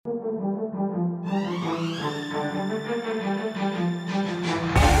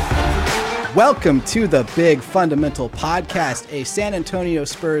Welcome to the Big Fundamental Podcast, a San Antonio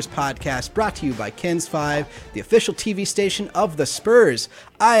Spurs podcast brought to you by Kins 5, the official TV station of the Spurs.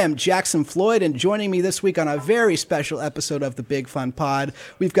 I am Jackson Floyd, and joining me this week on a very special episode of the Big Fun Pod,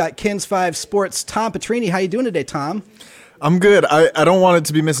 we've got Kins 5 Sports' Tom Petrini. How you doing today, Tom? I'm good. I don't want it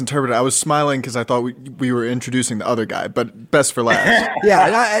to be misinterpreted. I was smiling because I thought we were introducing the other guy, but best for last.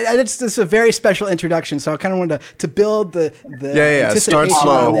 Yeah, it's a very special introduction, so I kind of wanted to build the Start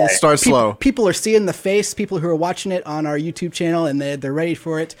slow. Start slow. People are seeing the face, people who are watching it on our YouTube channel, and they're ready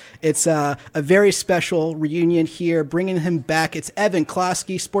for it. It's a very special reunion here, bringing him back. It's Evan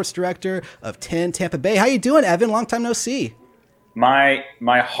Closky, Sports Director of 10 Tampa Bay. How you doing, Evan? Long time no see. My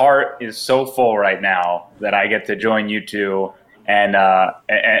heart is so full right now that I get to join you two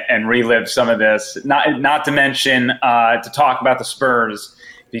and relive some of this. Not to mention to talk about the Spurs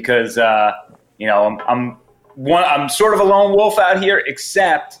because I'm sort of a lone wolf out here.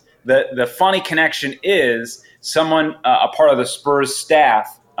 Except the funny connection is someone a part of the Spurs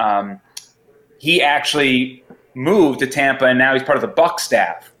staff. He actually moved to Tampa and now he's part of the Buck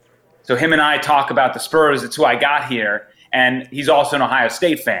staff. So him and I talk about the Spurs. It's who I got here. And he's also an Ohio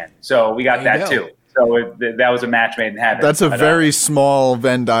State fan, so we got that too. So that was a match made in heaven. That's a very small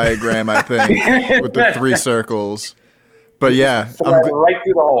Venn diagram, I think, with the three circles. But yeah, right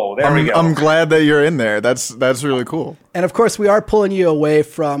through the hole. There we go. I'm glad that you're in there. That's really cool. And of course, we are pulling you away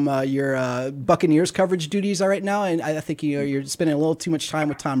from your Buccaneers coverage duties right now, and I think you're spending a little too much time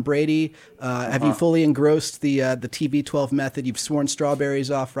with Tom Brady. Have you fully engrossed the TB12 method? You've sworn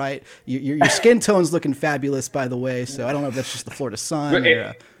strawberries off, right? Your skin tone's looking fabulous, by the way. So I don't know if that's just the Florida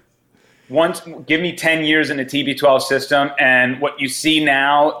sun. Give me 10 years in the TB12 system, and what you see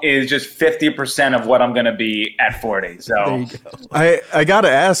now is just 50% of what I'm going to be at 40. So there you go. I got to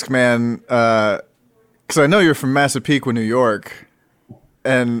ask, man, because I know you're from Massapequa, New York,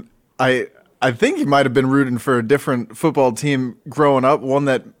 and I think you might have been rooting for a different football team growing up, one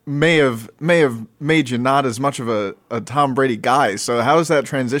that may have made you not as much of a Tom Brady guy. So how has that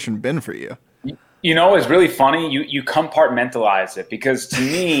transition been for you? You know, it's really funny. You compartmentalize it because to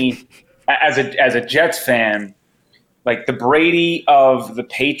me, as a Jets fan, like the Brady of the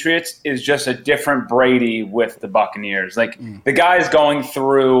Patriots is just a different Brady with the Buccaneers. Like the guy's going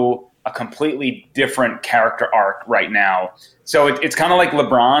through a completely different character arc right now. So it's kind of like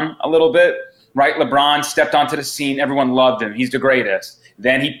LeBron a little bit, right? LeBron stepped onto the scene. Everyone loved him. He's the greatest.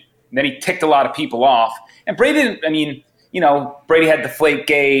 Then he ticked a lot of people off. And Brady didn't, Brady had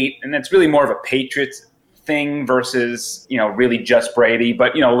Deflategate, and that's really more of a Patriots thing versus, really just Brady.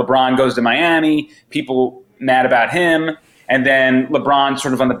 But, LeBron goes to Miami, people mad about him. And then LeBron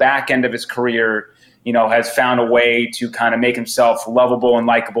sort of on the back end of his career, has found a way to kind of make himself lovable and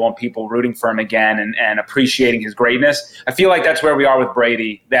likable and people rooting for him again and appreciating his greatness. I feel like that's where we are with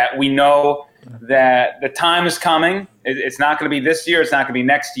Brady, that we know that the time is coming. It's not going to be this year. It's not going to be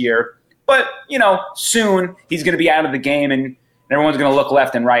next year. But, soon he's going to be out of the game and everyone's going to look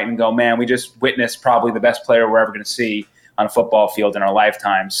left and right and go, man, we just witnessed probably the best player we're ever going to see on a football field in our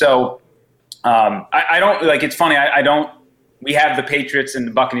lifetime. So I don't – like it's funny. We have the Patriots and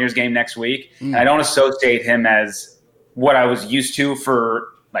the Buccaneers game next week, and I don't associate him as what I was used to for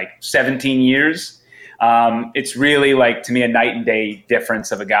like 17 years. It's really like, to me, a night and day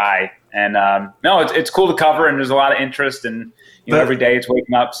difference of a guy. And no, it's cool to cover, and there's a lot of interest and – every day it's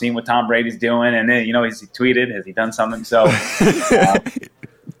waking up, seeing what Tom Brady's doing, and then, has he tweeted? Has he done something? So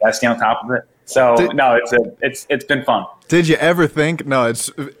gotta stay on top of it. So it's been fun. Did you ever think? No,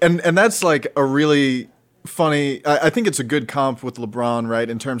 it's and that's like a really funny. I think it's a good comp with LeBron, right?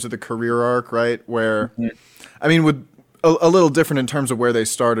 In terms of the career arc, right? Where, with a little different in terms of where they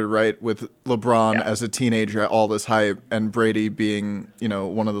started, right? With LeBron as a teenager, all this hype, and Brady being,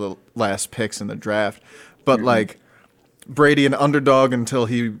 one of the last picks in the draft, but like. Brady an underdog until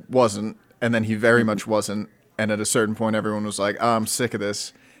he wasn't, and then he very much wasn't. And at a certain point, everyone was like, I'm sick of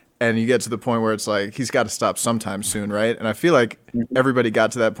this. And you get to the point where it's like, he's got to stop sometime soon, right? And I feel like everybody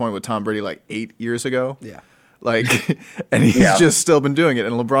got to that point with Tom Brady like 8 years ago. Yeah. Like, and he's just still been doing it.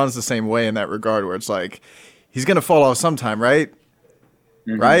 And LeBron's the same way in that regard, where it's like, he's going to fall off sometime, right?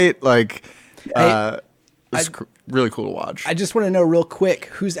 Right? Like, it's really cool to watch. I just want to know real quick,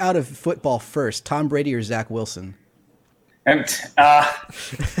 who's out of football first, Tom Brady or Zach Wilson? Yikes.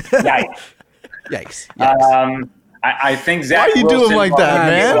 Yikes. I think Zach Why do you Wilson, do him like that,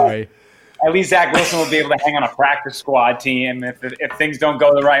 man? Sorry. At least Zach Wilson will be able to hang on a practice squad team if things don't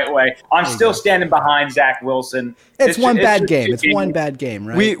go the right way. I'm still standing behind Zach Wilson. It's one bad game. It's one bad game,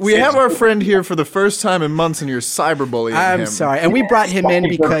 right? We have our friend here for the first time in months, and you're cyberbullying him. I'm sorry. And we brought him in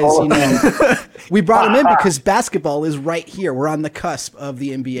because, we brought him in because basketball is right here. We're on the cusp of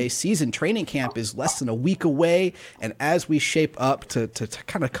the NBA season. Training camp is less than a week away. And as we shape up to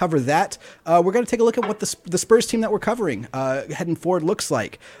kind of cover that, we're going to take a look at what the Spurs team that we're covering heading forward looks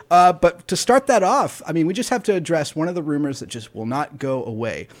like. But to start that off, I mean, we just have to address one of the rumors that just will not go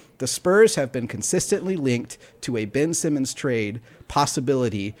away. The Spurs have been consistently linked to a Ben Simmons trade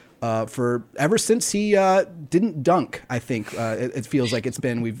possibility for ever since he didn't dunk. I think it feels like it's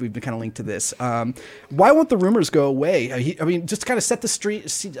been we've been kind of linked to this. Why won't the rumors go away? I mean, just to kind of set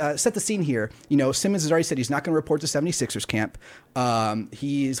the scene here. You know, Simmons has already said he's not going to report to 76ers camp.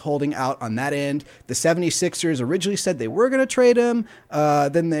 He's holding out on that end. The 76ers originally said they were going to trade him.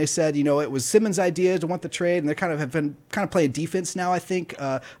 Then they said, you know, it was Simmons' idea to want the trade, and they have been playing defense now. I think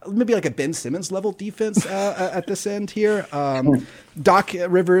maybe like a Ben Simmons level defense at this end here. Doc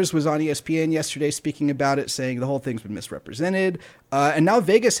Rivers was on ESPN yesterday speaking about it, saying the whole thing's been misrepresented. And now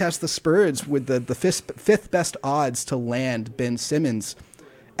Vegas has the Spurs with the fifth best odds to land Ben Simmons.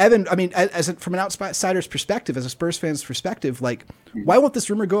 Evan, I mean, from an outsider's perspective, as a Spurs fan's perspective, like, why won't this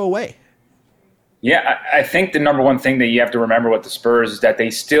rumor go away? Yeah, I think the number one thing that you have to remember with the Spurs is that they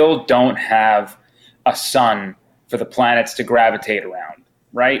still don't have a sun for the planets to gravitate around,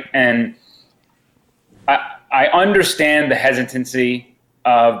 right? And I understand the hesitancy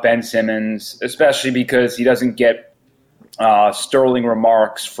of Ben Simmons, especially because he doesn't get sterling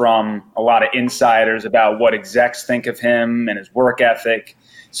remarks from a lot of insiders about what execs think of him and his work ethic,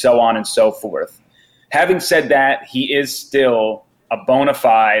 so on and so forth. Having said that, he is still a bona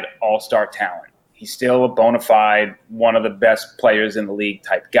fide all-star talent. He's still a bona fide, one of the best players in the league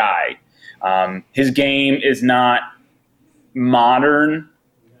type guy. His game is not modern,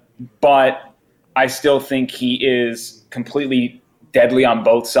 but I still think he is completely deadly on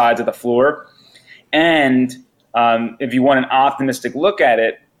both sides of the floor. And if you want an optimistic look at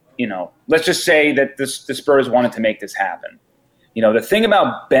it, you know, let's just say that the Spurs wanted to make this happen. You know, the thing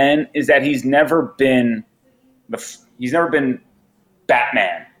about Ben is that he's never been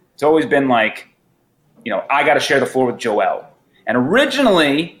Batman. It's always been like, you know, I got to share the floor with Joel. And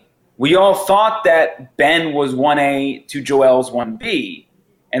originally, we all thought that Ben was 1A to Joel's 1B.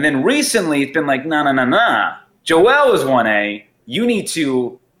 And then recently, it's been like, no. Joel is 1A. You need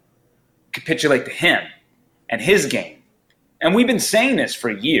to capitulate to him and his game. And we've been saying this for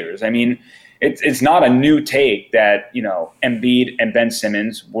years. I mean, it's not a new take that, you know, Embiid and Ben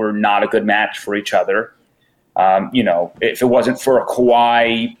Simmons were not a good match for each other. You know, if it wasn't for a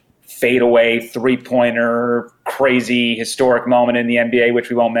Kawhi fadeaway three-pointer, crazy historic moment in the NBA, which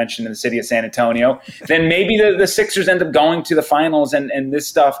we won't mention in the city of San Antonio, then maybe the Sixers end up going to the finals and this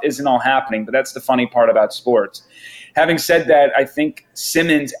stuff isn't all happening. But that's the funny part about sports. Having said that, I think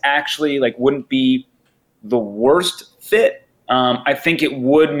Simmons actually wouldn't be the worst fit. I think it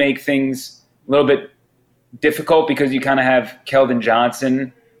would make things a little bit difficult because you kind of have Keldon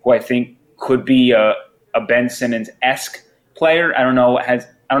Johnson, who I think could be a Ben Simmons-esque player. I don't know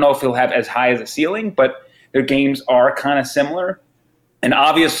if he'll have as high as a ceiling, but their games are kind of similar. And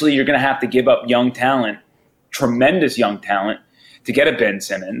obviously you're going to have to give up young talent, tremendous young talent, to get a Ben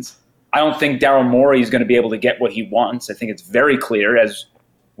Simmons. I don't think Daryl Morey is going to be able to get what he wants. I think it's very clear, as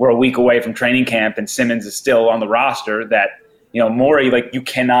we're a week away from training camp and Simmons is still on the roster, that, you know, Morey, you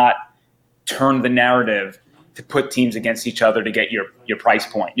cannot turn the narrative to put teams against each other to get your price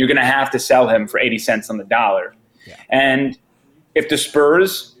point. You're going to have to sell him for 80 cents on the dollar. Yeah. And if the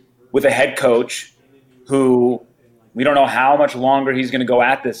Spurs, with a head coach who we don't know how much longer he's going to go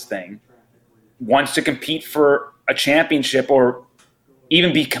at this thing, wants to compete for a championship or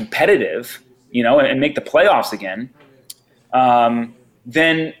even be competitive, you know, and make the playoffs again,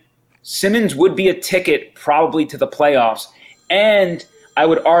 then Simmons would be a ticket probably to the playoffs. And I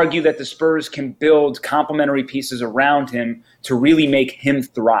would argue that the Spurs can build complementary pieces around him to really make him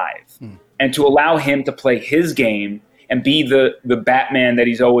thrive and to allow him to play his game and be the Batman that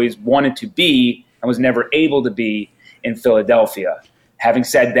he's always wanted to be and was never able to be in Philadelphia. Having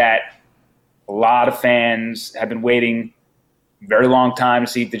said that, a lot of fans have been waiting a very long time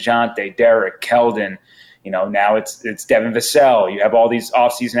to see DeJounte, Derek, Keldon. You know, now it's Devin Vassell. You have all these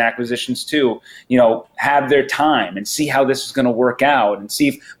offseason acquisitions too. You know, have their time and see how this is going to work out and see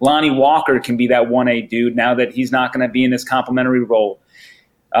if Lonnie Walker can be that 1A dude now that he's not going to be in this complimentary role.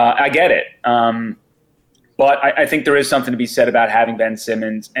 I get it. But I think there is something to be said about having Ben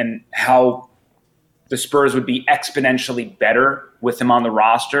Simmons and how the Spurs would be exponentially better with him on the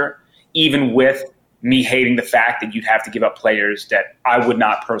roster even with me hating the fact that you'd have to give up players that I would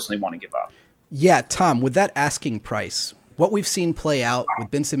not personally want to give up. Yeah, Tom, with that asking price, what we've seen play out with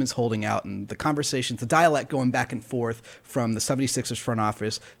Ben Simmons holding out and the conversations, the dialect going back and forth from the 76ers front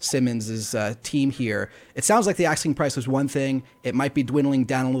office, Simmons' team here, it sounds like the asking price was one thing. It might be dwindling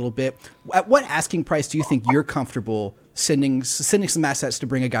down a little bit. At what asking price do you think you're comfortable sending some assets to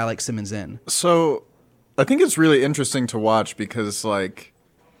bring a guy like Simmons in? So I think it's really interesting to watch because, like,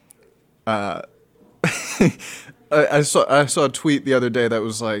 I saw a tweet the other day that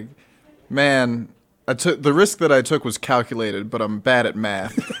was like, man, the risk that I took was calculated, but I'm bad at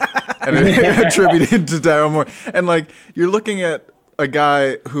math. And it attributed to Daryl Morey. And, like, you're looking at a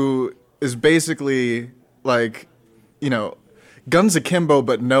guy who is basically, like, you know, guns akimbo,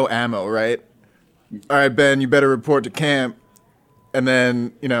 but no ammo, right? All right, Ben, you better report to camp. And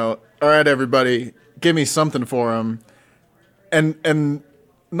then, you know, all right, everybody, give me something for him. And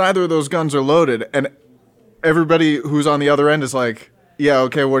neither of those guns are loaded. And everybody who's on the other end is like, yeah,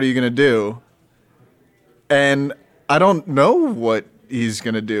 okay, what are you going to do? And I don't know what he's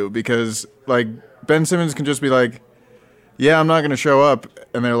going to do because, like, Ben Simmons can just be like, yeah, I'm not going to show up.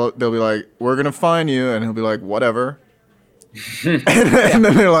 And they'll be like, we're going to fine you. And he'll be like, whatever. and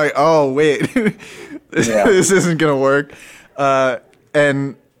then they're like, oh, wait, this isn't going to work.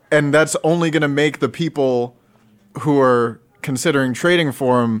 And that's only going to make the people who are considering trading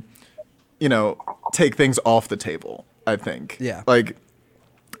for him, you know, take things off the table, I think. Yeah. Like,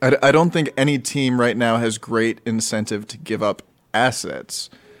 I don't think any team right now has great incentive to give up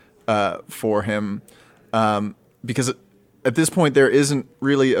assets for him because at this point there isn't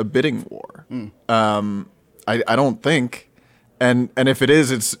really a bidding war. I don't think, and if it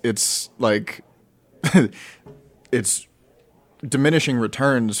is, it's like it's diminishing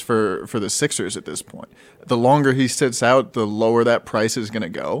returns for the Sixers at this point. The longer he sits out, the lower that price is going to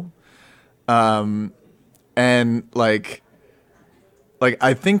go, and like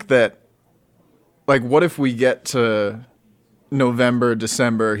I think that, like, what if we get to November,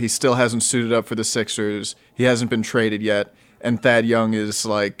 December, he still hasn't suited up for the Sixers, he hasn't been traded yet, and Thad Young is,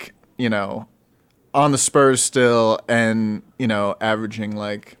 like, you know, on the Spurs still and, you know, averaging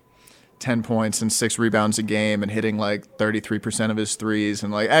like 10 points and 6 rebounds a game and hitting like 33% of his threes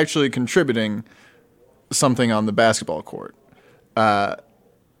and, like, actually contributing something on the basketball court.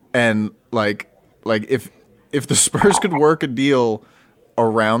 And like if the Spurs could work a deal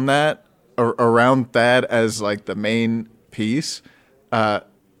around that, or around Thad as, like, the main piece,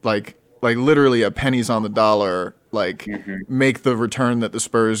 like literally a pennies on the dollar, like, make the return that the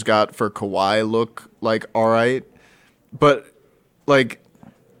Spurs got for Kawhi look like all right. But, like,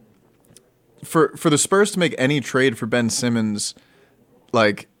 for the Spurs to make any trade for Ben Simmons,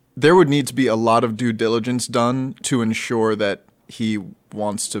 like, there would need to be a lot of due diligence done to ensure that he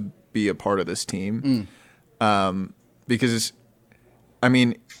wants to be a part of this team. Because, I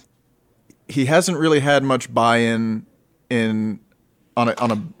mean, he hasn't really had much buy-in on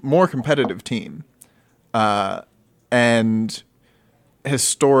a more competitive team, and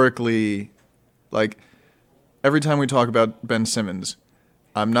historically, like, every time we talk about Ben Simmons,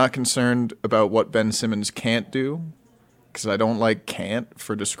 I'm not concerned about what Ben Simmons can't do, because I don't like "can't"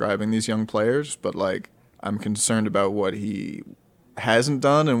 for describing these young players, but, like, I'm concerned about what he hasn't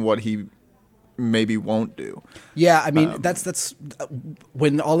done and what he maybe won't do. Yeah, I mean, that's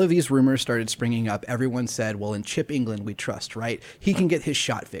when all of these rumors started springing up, everyone said, well, in Chip England we trust, right? He can get his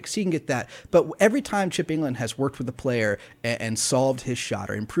shot fixed. He can get that. But every time Chip England has worked with a player and solved his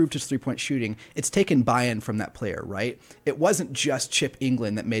shot or improved his three-point shooting, it's taken buy-in from that player, right? It wasn't just Chip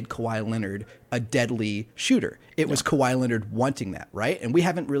England that made Kawhi Leonard a deadly shooter. It was Kawhi Leonard wanting that, right? And we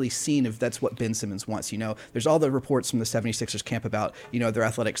haven't really seen if that's what Ben Simmons wants. You know, there's all the reports from the 76ers camp about, you know, their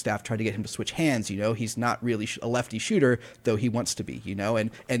athletic staff tried to get him to switch hands. You know, he's not really a lefty shooter, though he wants to be, you know,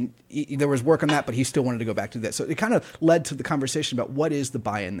 and there was work on that, but he still wanted to go back to that. So it kind of led to the conversation about what is the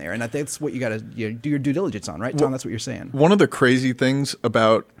buy-in there. And I think that's what you got to do your due diligence on, right, Tom? Well, that's what you're saying. One of the crazy things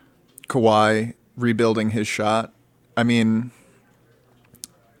about Kawhi rebuilding his shot, I mean,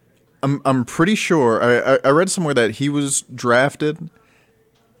 I'm pretty sure I read somewhere that he was drafted,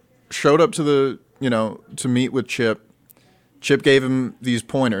 showed up to the, you know, to meet with Chip. Chip gave him these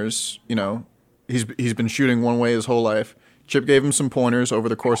pointers. You know, he's been shooting one way his whole life. Chip gave him some pointers over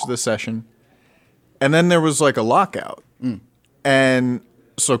the course of the session, and then there was like a lockout, and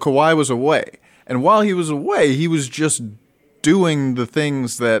so Kawhi was away. And while he was away, he was just doing the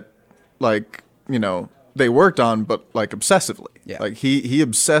things that, like, you know, they worked on, but, like, obsessively. Yeah. Like, he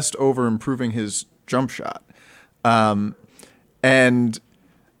obsessed over improving his jump shot. And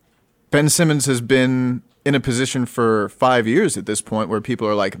Ben Simmons has been in a position for 5 years at this point where people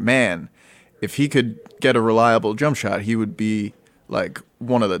are like, man, if he could get a reliable jump shot, he would be like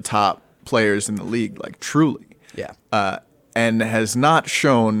one of the top players in the league, like truly. Yeah. And has not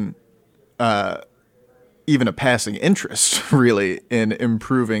shown even a passing interest really in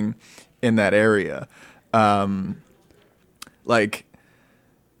improving in that area. Like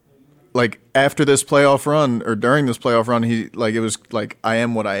after this playoff run or during this playoff run, he like, it was like, I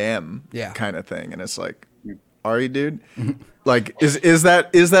am what I am kind of thing. And it's like, are you, dude? Like, is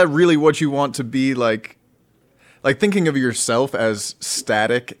that really what you want to be like thinking of yourself as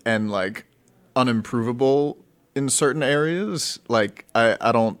static and like unimprovable in certain areas? Like,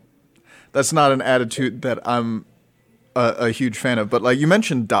 I don't, that's not an attitude that I'm a huge fan of. But like you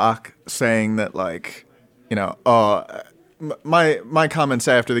mentioned Doc saying that, like, you know, my comments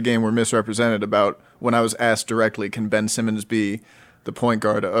after the game were misrepresented about when I was asked directly, can Ben Simmons be the point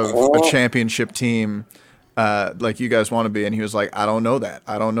guard of a championship team like you guys want to be? And he was like, I don't know that.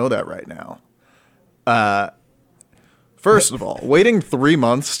 I don't know that right now. First of all, waiting 3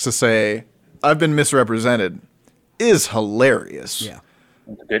 months to say I've been misrepresented is hilarious. Yeah.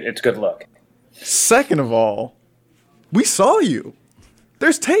 It's a good look. Second of all, we saw you.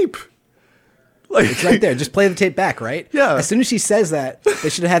 There's tape. Like, it's right there. Just play the tape back, right? Yeah. As soon as she says that, they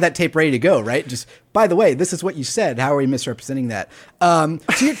should have had that tape ready to go, right? Just, by the way, this is what you said. How are we misrepresenting that?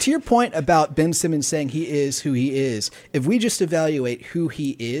 To your point about Ben Simmons saying he is who he is, if we just evaluate who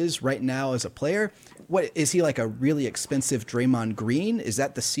he is right now as a player, what is he, like a really expensive Draymond Green? Is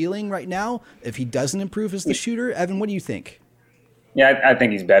that the ceiling right now? If he doesn't improve as the shooter, Evan, what do you think? Yeah, I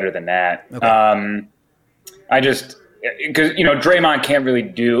think he's better than that. Okay. Because, you know, Draymond can't really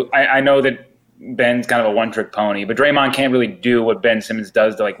do – I know that Ben's kind of a one-trick pony, but Draymond can't really do what Ben Simmons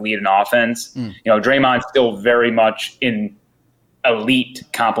does to, like, lead an offense. You know, Draymond's still very much an elite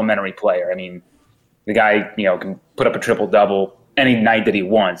complementary player. I mean, the guy, you know, can put up a triple-double any night that he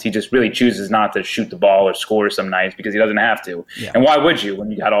wants. He just really chooses not to shoot the ball or score some nights because he doesn't have to. Yeah. And why would you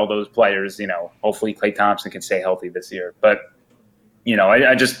when you got all those players? You know, hopefully Klay Thompson can stay healthy this year. But – you know,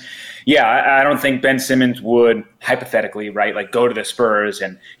 I don't think Ben Simmons would hypothetically, right, like go to the Spurs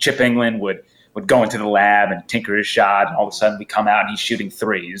and Chip England would go into the lab and tinker his shot and all of a sudden we come out and he's shooting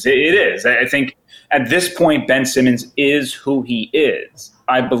threes. It is. I think at this point, Ben Simmons is who he is.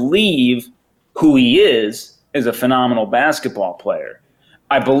 I believe who he is a phenomenal basketball player.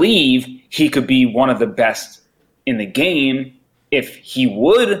 I believe he could be one of the best in the game if he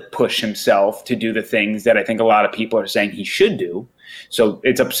would push himself to do the things that I think a lot of people are saying he should do. So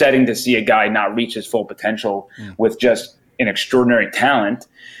it's upsetting to see a guy not reach his full potential with just an extraordinary talent.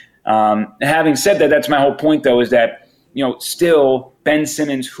 Having said that, that's my whole point, though, is that, you know, still Ben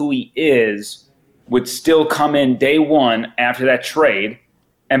Simmons, who he is, would still come in day one after that trade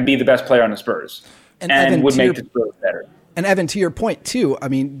and be the best player on the Spurs and Evan, would make the Spurs better. And Evan, to your point, too, I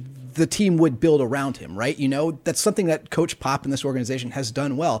mean, the team would build around him, right? You know, that's something that Coach Pop in this organization has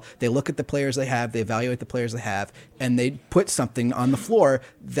done well. They look at the players they have, they evaluate the players they have, and they put something on the floor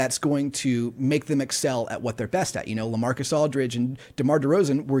that's going to make them excel at what they're best at. You know, LaMarcus Aldridge and DeMar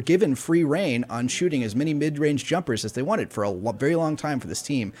DeRozan were given free reign on shooting as many mid-range jumpers as they wanted for a very long time for this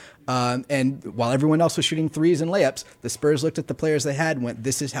team. And while everyone else was shooting threes and layups, the Spurs looked at the players they had and went,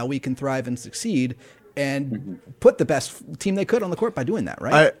 this is how we can thrive and succeed, and put the best team they could on the court by doing that,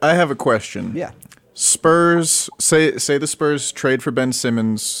 right? I have a question. Yeah. Spurs, say the Spurs trade for Ben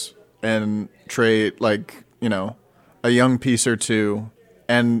Simmons and trade, like, you know, a young piece or two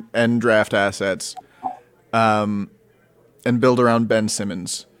and draft assets and build around Ben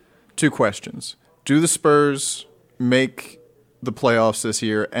Simmons. 2 questions. Do the Spurs make the playoffs this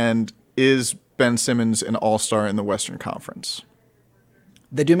year, and is Ben Simmons an all-star in the Western Conference?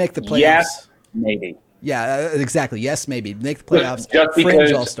 They do make the playoffs. Yes. Maybe. Yeah, exactly. Yes, maybe. Make the playoffs. Just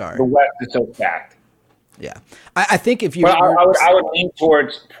Fringe all-star. The West is so stacked. Yeah. I think if you... Well, I would lean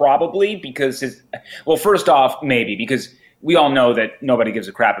towards probably because first off, maybe because we all know that nobody gives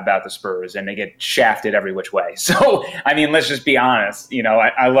a crap about the Spurs and they get shafted every which way. So, I mean, let's just be honest. You know,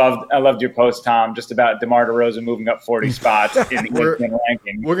 I loved your post, Tom, just about DeMar DeRozan moving up 40 spots in the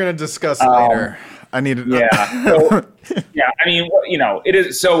ranking. We're going to discuss it later. I need to know. Yeah. So, yeah, I mean, you know, it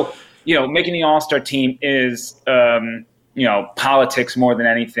is so... You know, making the All-Star team is, you know, politics more than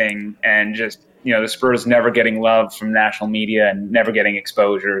anything, and just, you know, the Spurs never getting love from national media and never getting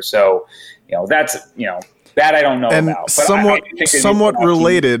exposure. So, you know, that's, you know, that I don't know and about. But somewhat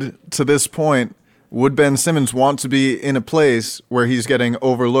related to this point, would Ben Simmons want to be in a place where he's getting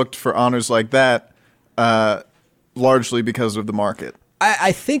overlooked for honors like that, largely because of the market?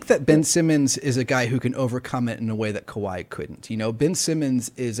 I think that Ben Simmons is a guy who can overcome it in a way that Kawhi couldn't. Ben Simmons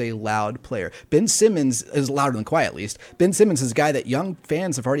is a loud player. Ben Simmons is louder than Kawhi, at least. Ben Simmons is a guy that young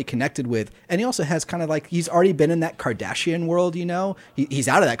fans have already connected with, and he also has kind of like, he's already been in that Kardashian world, He's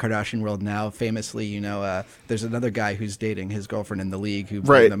out of that Kardashian world now, famously, there's another guy who's dating his girlfriend in the league who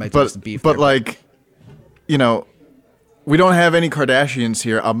might do some beef. But we don't have any Kardashians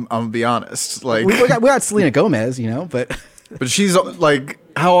here. I'm gonna be honest. Like we got Selena Gomez, but. But she's like,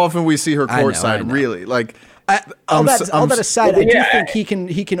 how often we see her courtside, really? Like, all that aside, I do think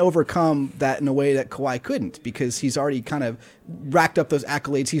he can overcome that in a way that Kawhi couldn't, because he's already kind of racked up those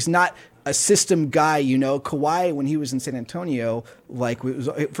accolades. He's not a system guy, Kawhi, when he was in San Antonio,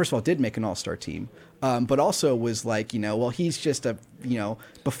 first of all, did make an all-star team, but also was like, he's just a,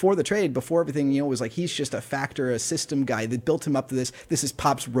 before the trade, before everything, was like, he's just a factor, a system guy that built him up to this. This is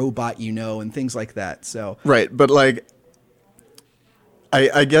Pop's robot, and things like that. So right, but like.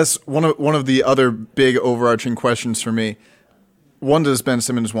 I guess one of the other big overarching questions for me, one, does Ben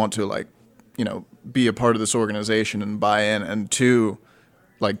Simmons want to be a part of this organization and buy in, and two,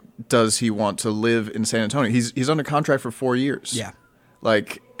 does he want to live in San Antonio? He's under contract for 4 years. Yeah.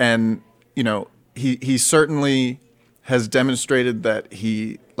 He certainly has demonstrated that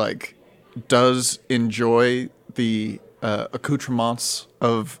he does enjoy the accoutrements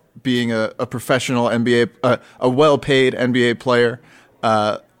of being a professional NBA, a well-paid NBA player.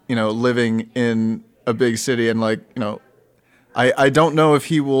 Living in a big city, and I don't know if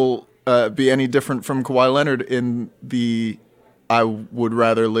he will be any different from Kawhi Leonard in the I would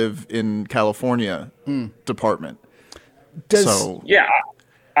rather live in California department. Yeah,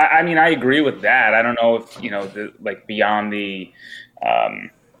 I mean, I agree with that. I don't know if beyond the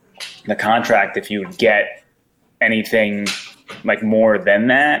contract, if you would get anything more than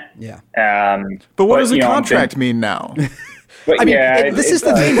that. Yeah. But what does the contract mean now? But this is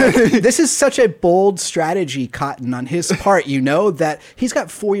the thing. This is such a bold strategy, Cotton, on his part, that he's got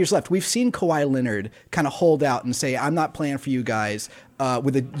 4 years left. We've seen Kawhi Leonard kind of hold out and say, I'm not playing for you guys,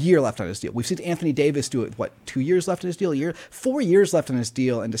 with a year left on his deal. We've seen Anthony Davis do it, 2 years left on his deal? 4 years left on his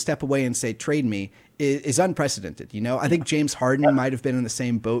deal, and to step away and say, trade me, is unprecedented. I think James Harden might have been in the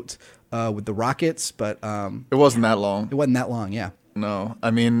same boat with the Rockets, but it wasn't that long. It wasn't that long, yeah. No, I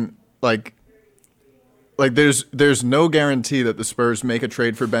mean, there's no guarantee that the Spurs make a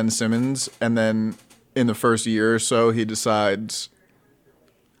trade for Ben Simmons, and then in the first year or so he decides,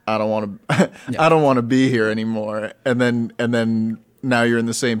 I don't want to be here anymore, and then now you're in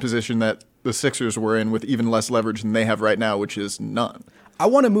the same position that the Sixers were in, with even less leverage than they have right now, which is none. I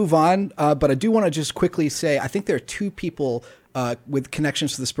want to move on, but I do want to just quickly say I think there are two people with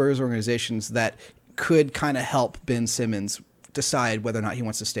connections to the Spurs organizations that could kind of help Ben Simmons decide whether or not he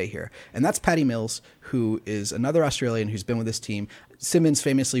wants to stay here. And that's Patty Mills, who is another Australian who's been with this team. Simmons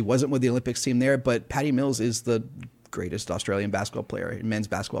famously wasn't with the Olympics team there, but Patty Mills is the greatest Australian basketball player, men's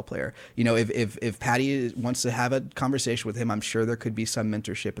basketball player. If Patty wants to have a conversation with him, I'm sure there could be some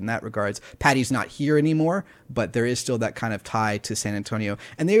mentorship in that regards. Patty's not here anymore, but there is still that kind of tie to San Antonio.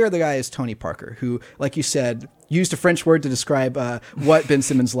 And the other guy is Tony Parker, who, like you said, used a French word to describe what Ben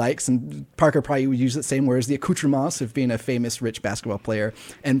Simmons likes, and Parker probably would use the same words, the accoutrements of being a famous, rich basketball player.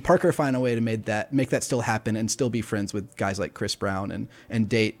 And Parker found a way to make that still happen and still be friends with guys like Chris Brown and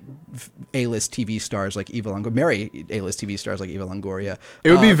date A-list TV stars like Eva Longoria, marry A-list TV stars like Eva Longoria.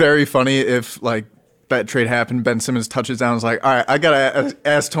 It would be very funny if that trade happened, Ben Simmons touches down and is like, all right, I got to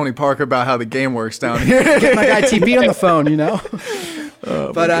ask Tony Parker about how the game works down here. Get my guy TB on the phone,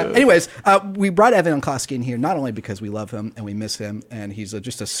 But anyways, we brought Evan Closky in here not only because we love him and we miss him, and he's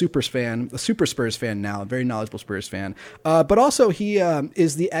just a super Spurs fan now, a very knowledgeable Spurs fan, but also he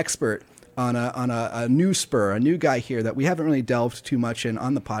is the expert on a new Spur, a new guy here that we haven't really delved too much in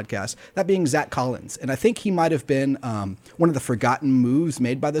on the podcast, that being Zach Collins. And I think he might have been one of the forgotten moves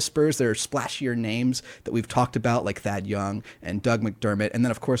made by the Spurs. There are splashier names that we've talked about, like Thad Young and Doug McDermott. And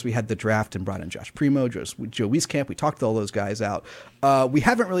then, of course, we had the draft and brought in Josh Primo, Joe Wieskamp. We talked all those guys out. We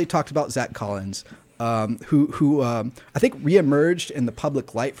haven't really talked about Zach Collins, who I think reemerged in the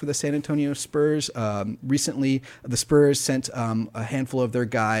public light for the San Antonio Spurs. Recently, the Spurs sent a handful of their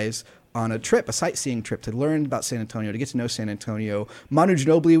guys on a sightseeing trip to learn about San Antonio, to get to know San Antonio. Manu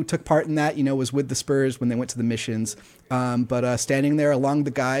Ginobili took part in that, was with the Spurs when they went to the missions. But standing there along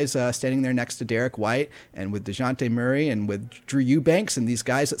the guys, standing there next to Derek White and with DeJounte Murray and with Drew Eubanks and these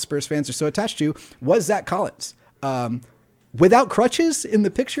guys that Spurs fans are so attached to, was Zach Collins. without crutches in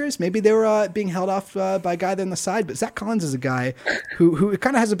the pictures. Maybe they were being held off by a guy there on the side, but Zach Collins is a guy who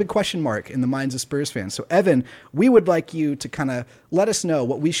kind of has a big question mark in the minds of Spurs fans. So, Evan, we would like you to kind of let us know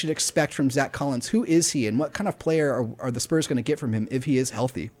what we should expect from Zach Collins. Who is he, and what kind of player are the Spurs going to get from him if he is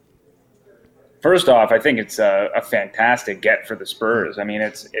healthy? First off, I think it's a fantastic get for the Spurs. I mean,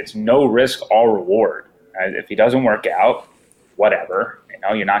 it's no risk, all reward. If he doesn't work out, whatever.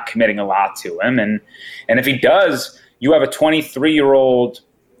 You're not committing a lot to him, and if he does, you have a 23-year-old,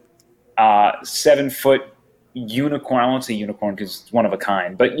 7-foot unicorn. I won't say unicorn because it's one of a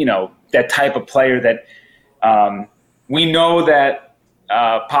kind, but that type of player that we know that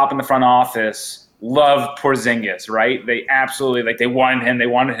Pop in the front office loved Porzingis, right? They absolutely they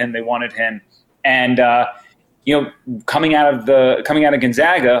wanted him. And coming out of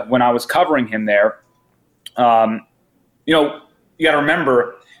Gonzaga when I was covering him there, you got to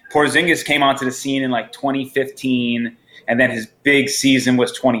remember Porzingis came onto the scene in 2015, and then his big season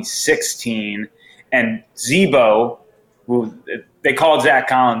was 2016. And Zebo, who they called Zach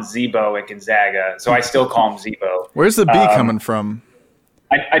Collins Zebo at Gonzaga, so I still call him Zebo. Where's the B coming from?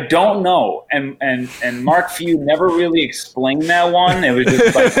 I don't know, and Mark Few never really explained that one. It was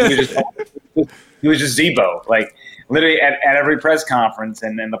just he was just Zebo, literally at every press conference,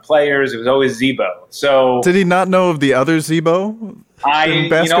 and the players, it was always Zebo. So did he not know of the other Zebo? I'm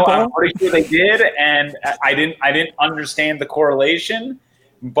pretty sure they did, and I didn't understand the correlation,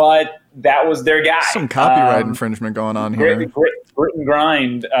 but that was their guy. Some copyright infringement going on here. Grit and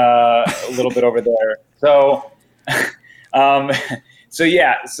grind a little bit over there. So, so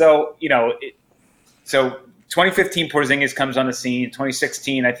 2015 Porzingis comes on the scene.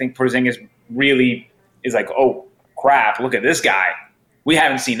 2016, I think Porzingis really is oh crap, look at this guy. We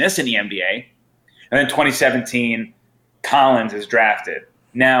haven't seen this in the NBA. And then 2017, Collins is drafted.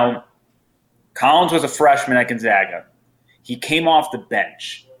 Now, Collins was a freshman at Gonzaga. He came off the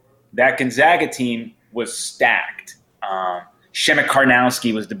bench. That Gonzaga team was stacked. Shemek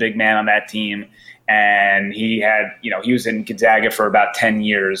Karnowski was the big man on that team. And he was in Gonzaga for about 10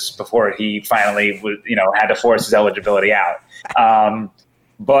 years before he finally had to force his eligibility out.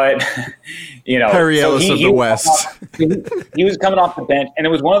 Perry Ellis of the West. He was coming off the bench, and it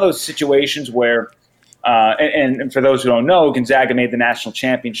was one of those situations where, and for those who don't know, Gonzaga made the national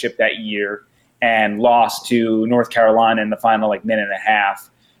championship that year and lost to North Carolina in the final minute and a half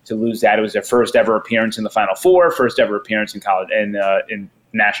to lose that. It was their first ever appearance in the Final Four, first ever appearance in college in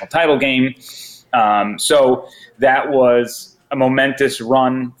national title game. So that was a momentous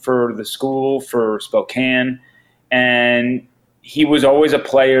run for the school, for Spokane, and he was always a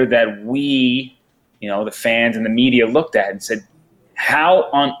player that we, the fans and the media looked at and said, how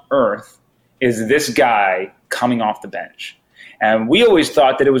on earth is this guy coming off the bench? And we always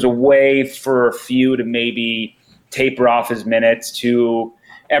thought that it was a way for a few to maybe taper off his minutes, to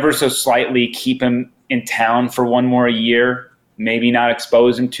ever so slightly keep him in town for one more year, maybe not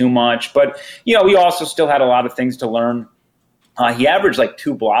expose him too much. But, he also still had a lot of things to learn. He averaged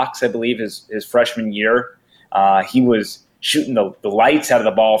 2 blocks, I believe, his freshman year. He was shooting the lights out of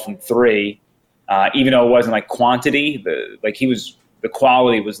the ball from 3, even though it wasn't quantity. The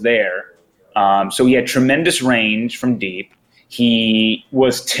quality was there. So he had tremendous range from deep. He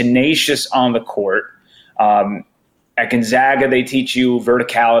was tenacious on the court. At Gonzaga, they teach you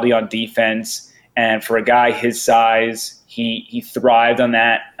verticality on defense, and for a guy his size, he thrived on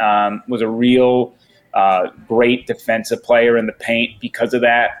that. Was a real great defensive player in the paint because of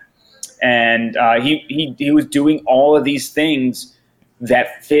that. And he was doing all of these things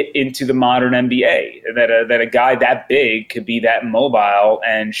that fit into the modern NBA, that a guy that big could be that mobile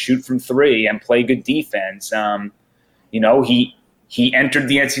and shoot from 3 and play good defense. He entered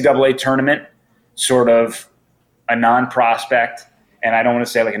the NCAA tournament sort of a non-prospect, and I don't want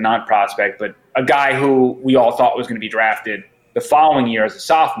to say a non-prospect, but a guy who we all thought was going to be drafted the following year as a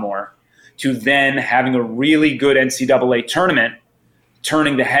sophomore, to then having a really good NCAA tournament,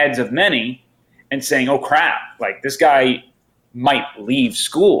 turning the heads of many and saying, oh crap, this guy might leave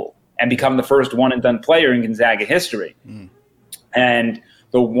school and become the first one and done player in Gonzaga history. And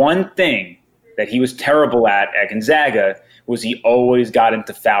the one thing that he was terrible at Gonzaga was he always got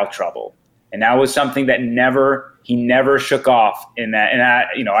into foul trouble. And that was something that he never shook off in that. And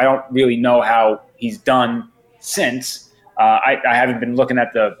I don't really know how he's done since. I haven't been looking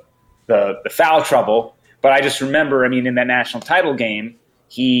at the foul trouble, but I just remember, in that national title game,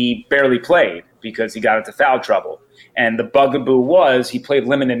 he barely played because he got into foul trouble. And the bugaboo was he played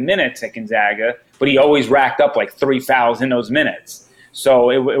limited minutes at Gonzaga, but he always racked up 3 fouls in those minutes. So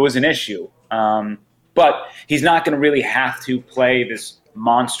it was an issue. But he's not going to really have to play this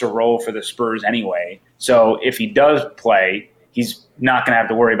monster role for the Spurs anyway. So if he does play, he's not going to have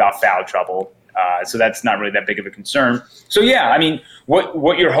to worry about foul trouble. So that's not really that big of a concern. So, yeah, I mean,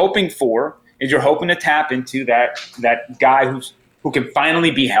 what you're hoping for is you're hoping to tap into that guy who can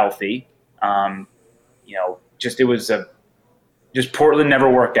finally be healthy. Just Portland never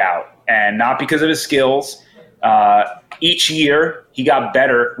worked out, and not because of his skills. Each year he got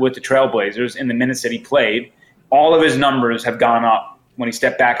better with the Trailblazers in the minutes that he played. All of his numbers have gone up when he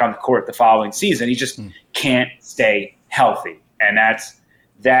stepped back on the court the following season. He just can't stay healthy, and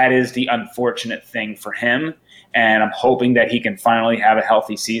that is the unfortunate thing for him. And I'm hoping that he can finally have a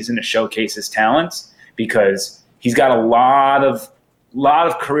healthy season to showcase his talents, because he's got a lot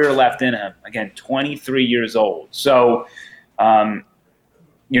of career left in him. Again, 23 years old. So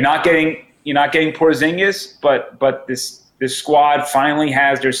you're not getting Porzingis, but this squad finally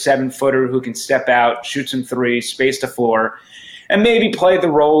has their 7-footer who can step out, shoot some threes, space the floor, and maybe play the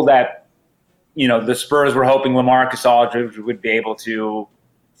role that the Spurs were hoping LaMarcus Aldridge would be able to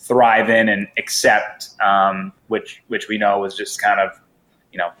thrive in and accept, which we know was just kind of,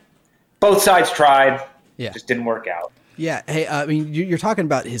 both sides tried, just didn't work out. Yeah. Hey, I mean, you're talking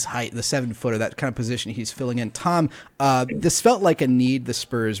about his height, the 7-footer, that kind of position he's filling in. Tom, this felt like a need the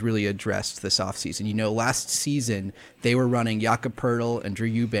Spurs really addressed this offseason. Last season they were running Jakob Poeltl and Drew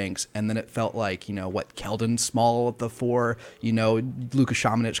Eubanks, and then it felt like, Keldon Small at the 4, Luka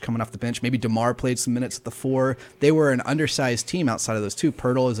Šamanić coming off the bench. Maybe DeMar played some minutes at the 4. They were an undersized team outside of those two.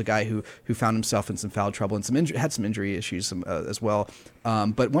 Poeltl is a guy who found himself in some foul trouble and had some injury issues as well.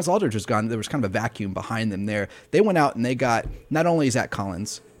 But once Aldridge was gone, there was kind of a vacuum behind them there. They went out and they got not only Zach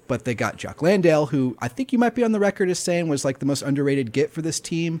Collins, but they got Jock Landale, who I think you might be on the record as saying was like the most underrated get for this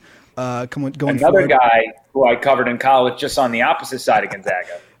team. Going Another forward. Guy who I covered in college, just on the opposite side of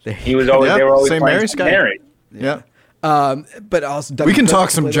Gonzaga. He was always they were always St. playing Mary's St. guy. Mary. Yeah. But also we can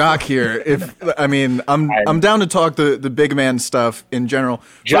talk some Jock here. I'm down to talk the big man stuff in general.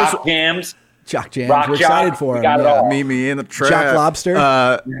 Jock jams. Jock jams. Rock We're Jock. excited for him. Got it all. Meet me in the trap. Jock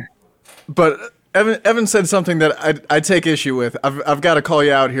Lobster. But Evan said something that I take issue with. I've got to call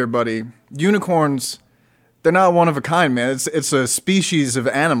you out here, buddy. Unicorns, they're not one of a kind, man. It's a species of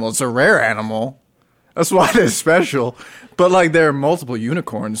animal. It's a rare animal. That's why they're special. But like, there are multiple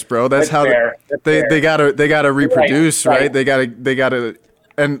unicorns, bro. That's how they gotta reproduce, right? They gotta,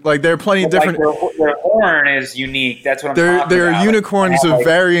 and like there are plenty of different. Like their horn is unique. That's what I'm talking about. There are unicorns of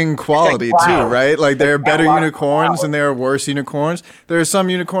varying quality too, right? Like there are better unicorns and there are worse unicorns. There are some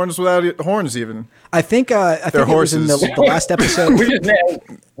unicorns without horns even. I think it was in the last episode.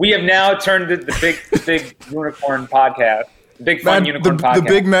 we have now turned the big unicorn podcast. Big fun unicorn podcast. The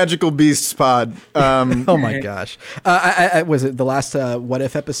Big Magical Beasts pod. Oh my gosh! Was it the last What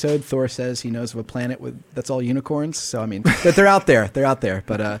If episode? Thor says he knows of a planet that's all unicorns. So I mean, they're out there. They're out there.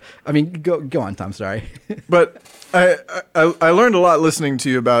 But I mean, go on, Tom. Sorry. But I learned a lot listening to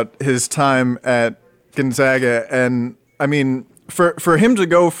you about his time at Gonzaga, and I mean, for him to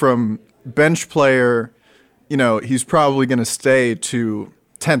go from bench player, he's probably going to stay to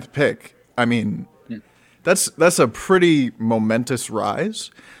 10th pick. I mean. That's a pretty momentous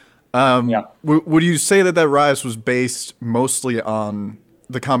rise. Would you say that rise was based mostly on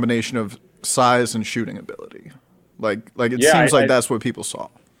the combination of size and shooting ability? Like it seems like that's what people saw.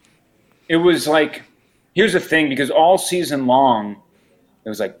 It was like, here's the thing, because all season long, it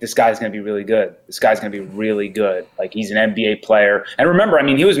was like, this guy's going to be really good. This guy's going to be really good. Like, he's an NBA player. And remember, I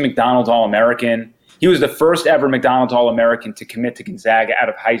mean, he was a McDonald's All-American. He was the first ever McDonald's All-American to commit to Gonzaga out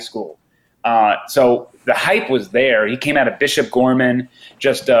of high school. So the hype was there. He came out of Bishop Gorman,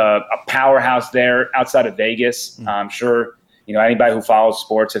 just a powerhouse there outside of Vegas. I'm sure anybody who follows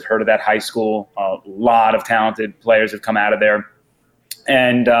sports have heard of that high school. A lot of talented players have come out of there,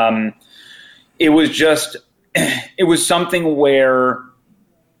 and it was something where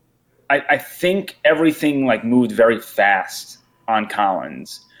I think everything like moved very fast on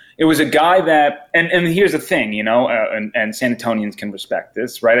Collins. It was a guy that, and here's the thing, and San Antonians can respect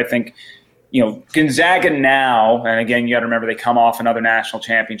this, right? I think. Gonzaga now, and again, you got to remember they come off another national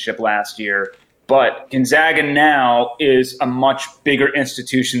championship last year, but Gonzaga now is a much bigger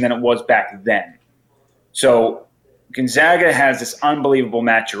institution than it was back then. So Gonzaga has this unbelievable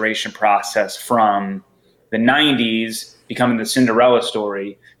maturation process from the 90s becoming the Cinderella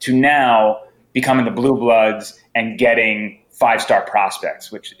story to now becoming the Blue Bloods and getting 5-star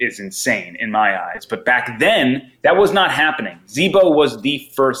prospects, which is insane in my eyes. But back then, that was not happening. Zebo was the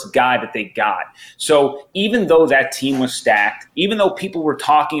first guy that they got. So even though that team was stacked, even though people were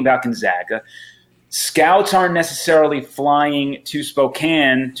talking about Gonzaga, scouts aren't necessarily flying to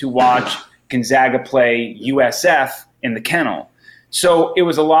Spokane to watch Gonzaga play USF in the Kennel. So it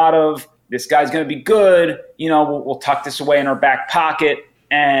was a lot of, this guy's going to be good. We'll tuck this away in our back pocket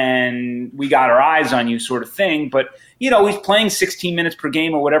and we got our eyes on you sort of thing. But, he's playing 16 minutes per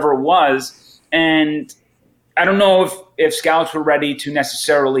game or whatever it was. And I don't know if scouts were ready to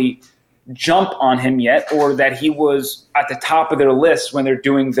necessarily jump on him yet, or that he was at the top of their list when they're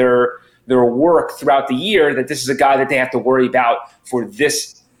doing their work throughout the year, that this is a guy that they have to worry about for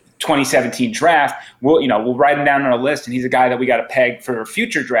this 2017 draft. We'll write him down on our list, and he's a guy that we got to peg for a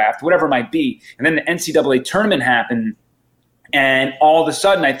future draft, whatever it might be. And then the NCAA tournament happened, and all of a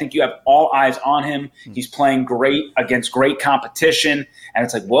sudden, I think you have all eyes on him. He's playing great against great competition, and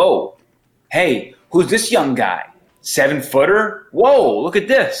it's like, whoa, hey, who's this young guy? 7-footer? Whoa, look at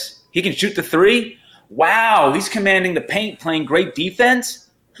this. He can shoot the three? Wow, he's commanding the paint, playing great defense?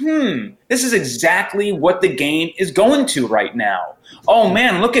 This is exactly what the game is going to right now. Oh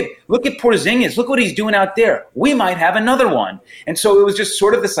man, look at Porzingis. Look what he's doing out there. We might have another one. And so it was just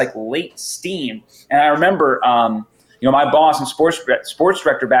sort of this like late steam. And I remember, my boss and sports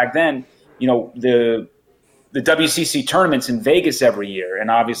director back then, the WCC tournaments in Vegas every year.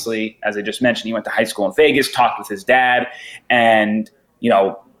 And obviously, as I just mentioned, he went to high school in Vegas, talked with his dad, and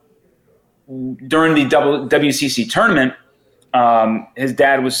during the WCC tournament, his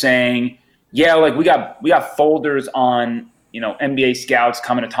dad was saying, yeah, like we got folders on, NBA scouts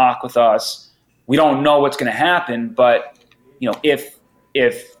coming to talk with us. We don't know what's going to happen, but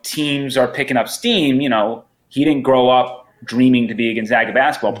if teams are picking up steam, he didn't grow up dreaming to be a Gonzaga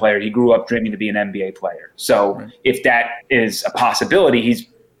basketball player. He grew up dreaming to be an NBA player. So if that is a possibility, he's,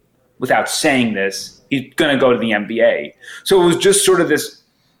 without saying this, he's going to go to the NBA. So it was just sort of this,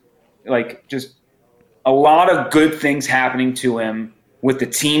 like, just a lot of good things happening to him, with the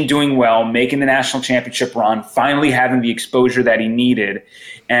team doing well, making the national championship run, finally having the exposure that he needed,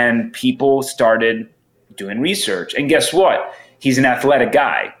 and people started doing research. And guess what? He's an athletic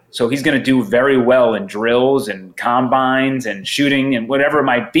guy, so he's going to do very well in drills and combines and shooting and whatever it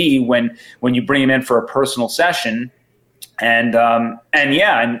might be when you bring him in for a personal session. And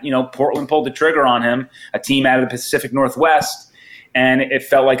Portland pulled the trigger on him, a team out of the Pacific Northwest, and it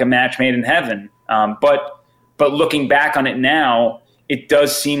felt like a match made in heaven. But looking back on it now, it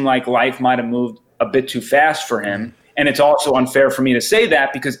does seem like life might have moved a bit too fast for him. And it's also unfair for me to say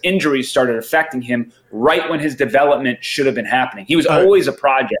that because injuries started affecting him right when his development should have been happening. He was always a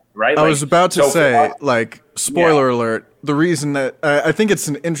project, right? I was about to say, spoiler alert, the reason that I think it's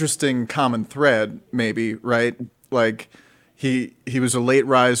an interesting common thread, maybe, right? Like, he was a late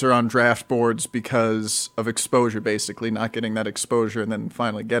riser on draft boards because of exposure, basically, not getting that exposure and then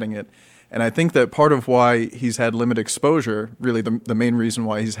finally getting it. And I think that part of why he's had limited exposure, really the main reason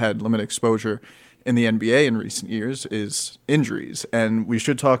why he's had limited exposure in the NBA in recent years, is injuries. And we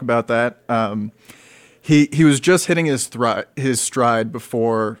should talk about that. He was just hitting his stride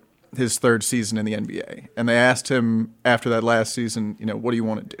before his third season in the NBA. And they asked him after that last season, what do you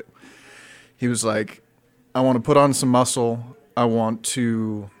want to do? He was like, I want to put on some muscle. I want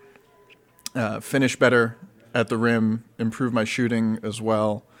to finish better at the rim, improve my shooting as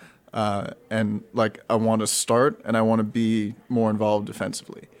well. And I want to start and I want to be more involved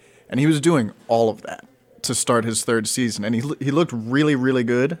defensively. And he was doing all of that to start his third season. And he looked really, really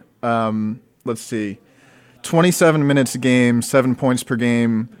good. Let's see, 27 minutes a game, 7 points per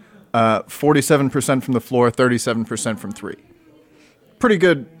game, 47% from the floor, 37% from three. Pretty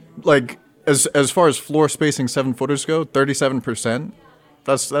good. Like, as far as floor spacing 7-footers go, 37%.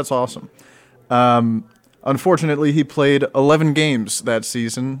 That's awesome. Unfortunately, he played 11 games that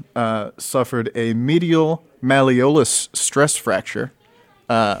season, suffered a medial malleolus stress fracture,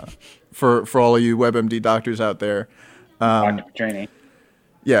 for all of you WebMD doctors out there. Training.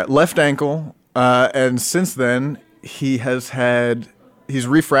 Yeah, left ankle, and since then, he's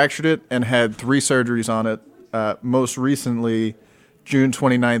refractured it and had 3 surgeries on it, most recently June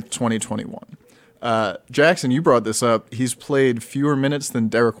 29th, 2021. Jackson, you brought this up. He's played fewer minutes than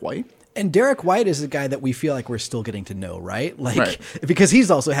Derek White. And Derek White is a guy that we feel like we're still getting to know, right? Because he's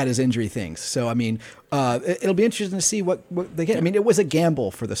also had his injury things. So, I mean, it'll be interesting to see what they get. I mean, it was a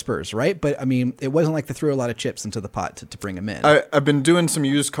gamble for the Spurs, right? But, I mean, it wasn't like they threw a lot of chips into the pot to bring him in. I've been doing some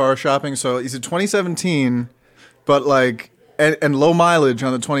used car shopping. So, he's a 2017, but, and low mileage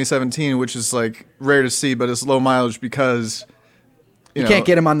on the 2017, which is, rare to see, but it's low mileage because, you can't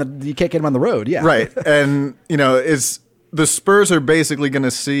get him on the road, yeah. Right. And, the Spurs are basically going to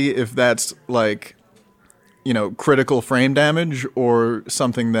see if that's critical frame damage or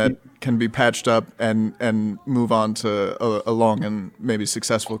something that can be patched up and move on to a long and maybe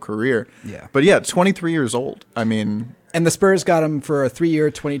successful career. Yeah. But yeah, 23 years old. I mean, and the Spurs got him for a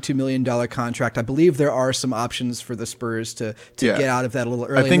 3-year, $22 million contract. I believe there are some options for the Spurs to get out of that a little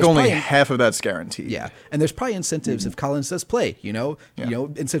early. I think only half of that's guaranteed. Yeah, and there's probably incentives if Collins does play.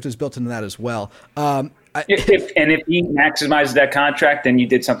 Incentives built into that as well. If he maximizes that contract, then you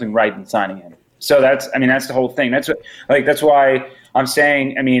did something right in signing him. So that's the whole thing. That's why I'm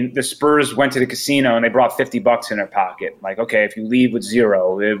saying. I mean, the Spurs went to the casino and they brought $50 in their pocket. Like, okay, if you leave with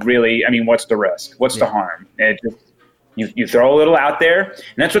zero, it really, what's the risk? What's the harm? You throw a little out there,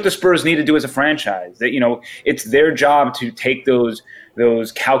 and that's what the Spurs need to do as a franchise. That it's their job to take those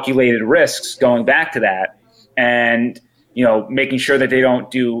calculated risks going back to that, and making sure that they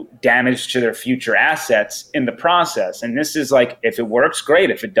don't do damage to their future assets in the process. And this is like, if it works, great.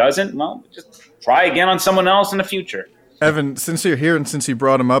 If it doesn't, well, just try again on someone else in the future. Evan, since you're here and since you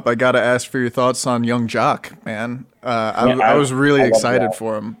brought him up, I got to ask for your thoughts on young Jock, man. I was really excited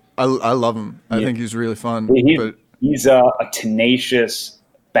for him. I love him. I think he's really fun. He's a tenacious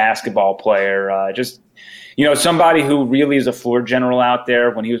basketball player. Somebody who really is a floor general out there.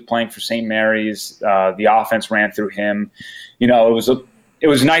 When he was playing for St. Mary's, the offense ran through him. It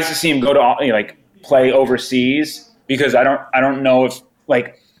was nice to see him go to play overseas, because I don't know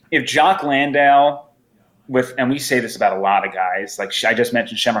if Jock Landale and we say this about a lot of guys, like I just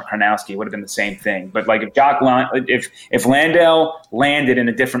mentioned Shamar Karnowski, would have been the same thing. But like if Landale landed in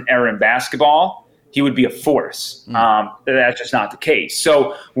a different era in basketball, he would be a force. That's just not the case.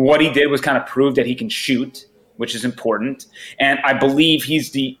 So what he did was kind of prove that he can shoot, which is important. And I believe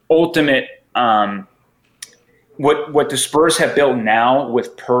he's the ultimate what the Spurs have built now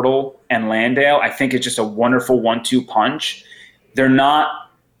with Pirtle and Landale, I think is just a wonderful 1-2 punch.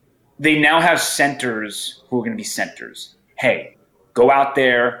 They now have centers who are going to be centers. Hey, go out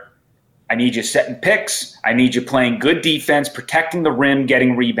there. I need you setting picks. I need you playing good defense, protecting the rim,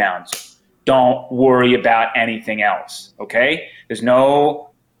 getting rebounds. Don't worry about anything else, okay? There's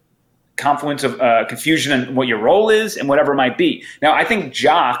no confluence of confusion in what your role is and whatever it might be. Now, I think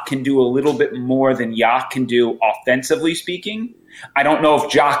Jock can do a little bit more than Yak can do offensively speaking. I don't know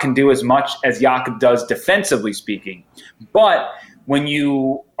if Jock can do as much as Yak does defensively speaking. But when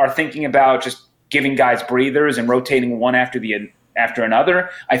you are thinking about just giving guys breathers and rotating one after another,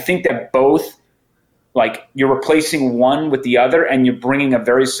 I think that both, like, you're replacing one with the other, and you're bringing a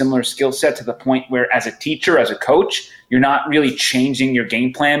very similar skill set to the point where, as a teacher, as a coach, you're not really changing your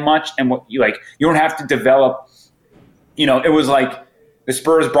game plan much. And what you don't have to develop. It was like the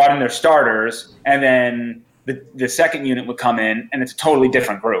Spurs brought in their starters, and then the second unit would come in, and it's a totally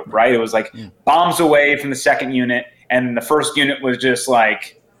different group, right? It was like bombs away from the second unit, and the first unit was just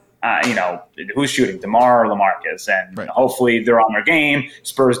like, who's shooting, DeMar or LaMarcus? And hopefully they're on their game.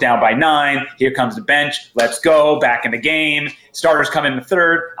 Spurs down by 9. Here comes the bench. Let's go. Back in the game. Starters come in the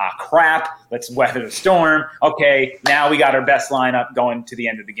third. Crap. Let's weather the storm. Okay, now we got our best lineup going to the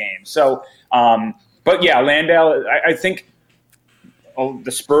end of the game. So, but yeah, Landale, I think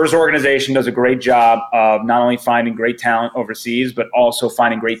the Spurs organization does a great job of not only finding great talent overseas, but also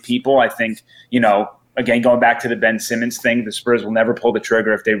finding great people. I think, again, going back to the Ben Simmons thing, the Spurs will never pull the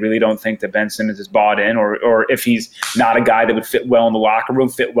trigger if they really don't think that Ben Simmons is bought in, or if he's not a guy that would fit well in the locker room,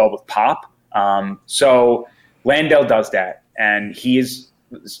 fit well with Pop. So Landale does that, and he is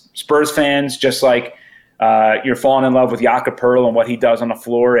Spurs fans, just like you're falling in love with Jakob Poeltl and what he does on the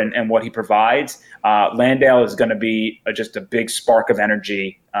floor and what he provides. Landale is going to be just a big spark of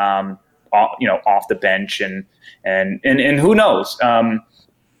energy, off the bench, and who knows.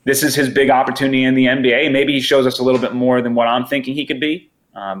 This is his big opportunity in the NBA. Maybe he shows us a little bit more than what I'm thinking he could be.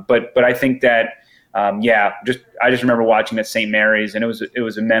 But I think that, I just remember watching at St. Mary's, and it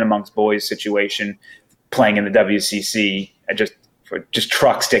was a men amongst boys situation, playing in the WCC, just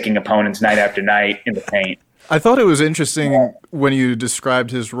truck sticking opponents night after night in the paint. I thought it was interesting when you described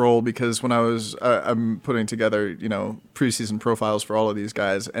his role, because when I'm putting together, preseason profiles for all of these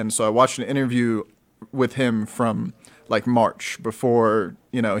guys, and so I watched an interview with him from like March before,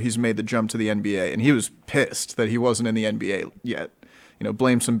 he's made the jump to the NBA, and he was pissed that he wasn't in the NBA yet.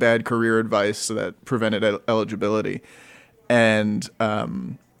 Blamed some bad career advice that prevented eligibility. And,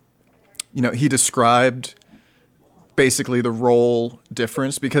 he described basically the role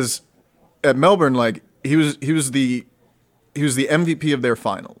difference, because at Melbourne, like, he was the MVP of their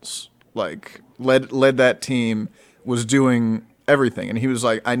finals, like led that team, was doing everything. And he was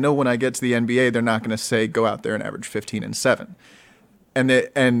like, I know when I get to the NBA, they're not going to say go out there and average 15 and 7.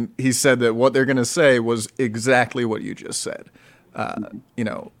 And he said that what they're going to say was exactly what you just said.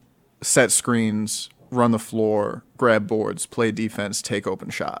 Set screens, run the floor, grab boards, play defense, take open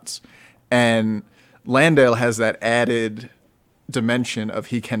shots. And Landale has that added dimension of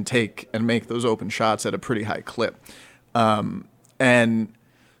he can take and make those open shots at a pretty high clip. And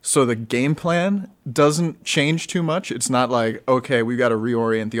so the game plan doesn't change too much. It's not like, okay, we've got to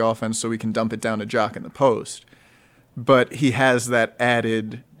reorient the offense so we can dump it down to Jock in the post. But he has that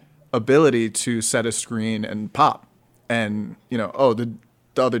added ability to set a screen and pop. And,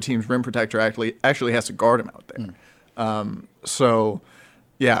 the other team's rim protector actually has to guard him out there. So,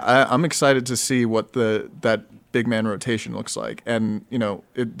 yeah, I'm excited to see what that big man rotation looks like. And,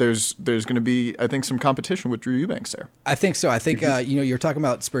 there's going to be, I think, some competition with Drew Eubanks there. I think so. I think, you're talking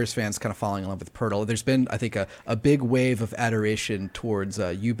about Spurs fans kind of falling in love with Pirtle. There's been, I think, a big wave of adoration towards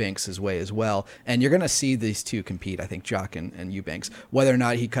Eubanks' way as well. And you're going to see these two compete, I think, Jock and Eubanks. Whether or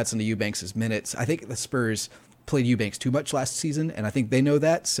not he cuts into Eubanks' minutes, I think the Spurs played Eubanks too much last season, and I think they know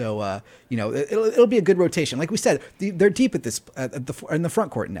that. So, it'll be a good rotation. Like we said, they're deep at in the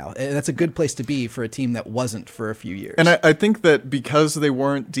front court now, and that's a good place to be for a team that wasn't for a few years. And I think that because they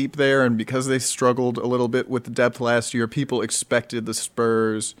weren't deep there and because they struggled a little bit with the depth last year, people expected the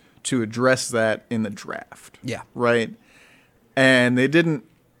Spurs to address that in the draft. Yeah. Right? And they didn't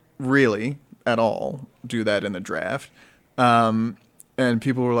really at all do that in the draft. And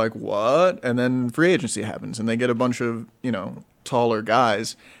people were like, what? And then free agency happens, and they get a bunch of, taller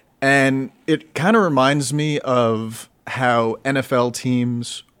guys. And it kind of reminds me of how NFL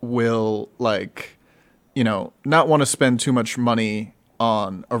teams will, not want to spend too much money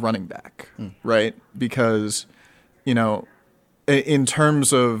on a running back, right? Because, in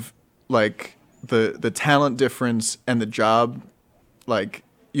terms of, the talent difference and the job,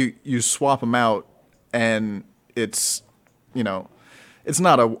 you swap them out, and it's, it's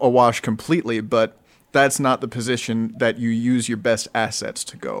not a wash completely, but that's not the position that you use your best assets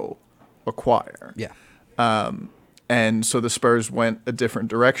to go acquire. Yeah. And so the Spurs went a different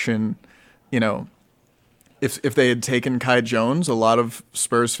direction. If they had taken Kai Jones, a lot of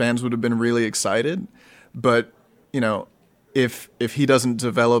Spurs fans would have been really excited. But, if he doesn't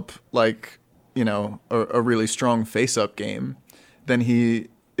develop a really strong face-up game, then he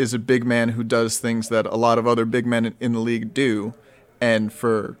is a big man who does things that a lot of other big men in the league do, and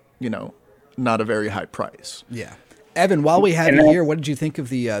for, not a very high price. Yeah. Evan, while we have you here, what did you think of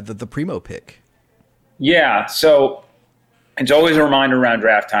the Primo pick? Yeah, so it's always a reminder around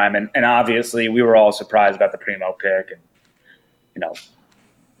draft time, and obviously we were all surprised about the Primo pick. And,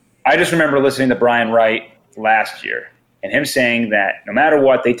 I just remember listening to Brian Wright last year and him saying that no matter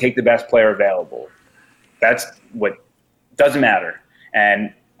what, they take the best player available. That's what doesn't matter.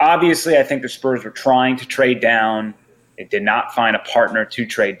 And obviously I think the Spurs were trying to trade down. It did not find a partner to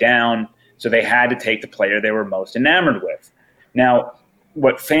trade down, so they had to take the player they were most enamored with. Now,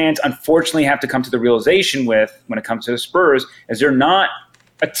 what fans unfortunately have to come to the realization with when it comes to the Spurs is they're not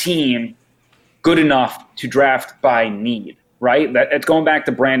a team good enough to draft by need, right? It's going back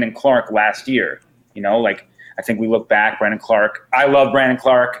to Brandon Clark last year. I think we look back, Brandon Clark. I love Brandon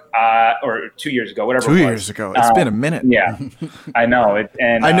Clark, or 2 years ago, whatever. 2 years ago. It's been a minute. Yeah, I know.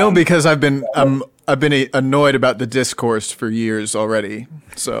 I know because I've been annoyed about the discourse for years already.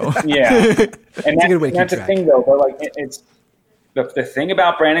 So yeah, and that's the thing though. But it's the thing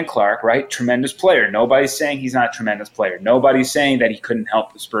about Brandon Clark, right? Tremendous player. Nobody's saying he's not a tremendous player. Nobody's saying that he couldn't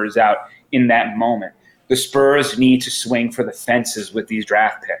help the Spurs out in that moment. The Spurs need to swing for the fences with these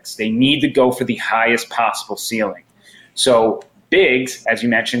draft picks. They need to go for the highest possible ceiling. So bigs, as you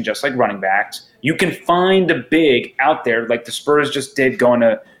mentioned, just like running backs, you can find a big out there like the Spurs just did going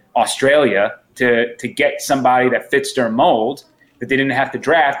to Australia to get somebody that fits their mold that they didn't have to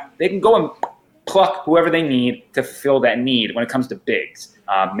draft. They can go and pluck whoever they need to fill that need when it comes to bigs.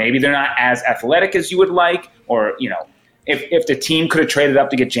 Maybe they're not as athletic as you would like, or, if the team could have traded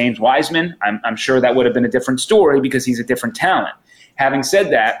up to get James Wiseman, I'm sure that would have been a different story because he's a different talent. Having said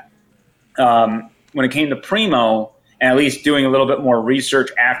that, when it came to Primo, and at least doing a little bit more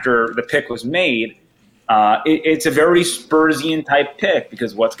research after the pick was made, it's a very Spursian type pick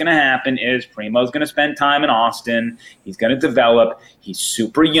because what's going to happen is Primo's going to spend time in Austin. He's going to develop. He's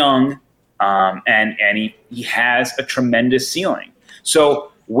super young, and he has a tremendous ceiling.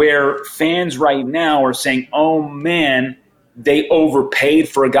 So where fans right now are saying, oh, man, they overpaid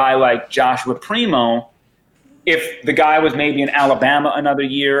for a guy like Joshua Primo. If the guy was maybe in Alabama another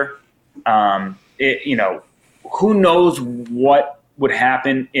year, who knows what would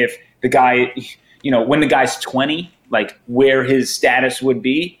happen if the guy, when the guy's 20, where his status would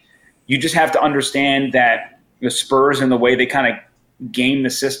be. You just have to understand that the Spurs and the way they kind of game the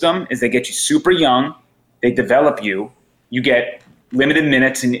system is they get you super young, they develop you, you get limited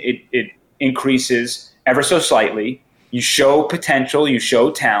minutes, and increases ever so slightly. You show potential, you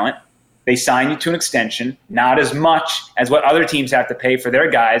show talent. They sign you to an extension, not as much as what other teams have to pay for their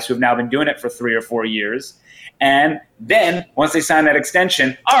guys who have now been doing it for 3 or 4 years. And then once they sign that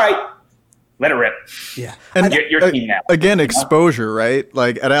extension, all right, let it rip. Yeah. And your team now. Again, exposure, right?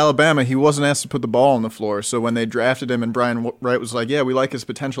 Like at Alabama, he wasn't asked to put the ball on the floor. So when they drafted him and Brian Wright was like, yeah, we like his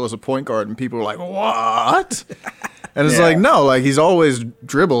potential as a point guard. And people were like, what? And it's like, no, like he's always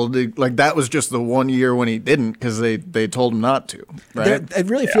dribbled. Like that was just the 1 year when he didn't because they told him not to, right? It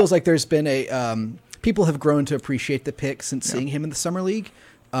really feels like there's been a people have grown to appreciate the pick since seeing him in the summer league.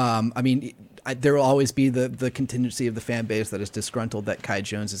 I mean, there will always be the contingency of the fan base that is disgruntled that Kai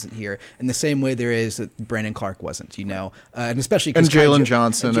Jones isn't here, in the same way there is that Brandon Clark wasn't, and especially and Jalen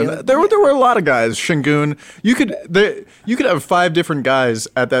Johnson, and there were a lot of guys. Shingun, you could have 5 different guys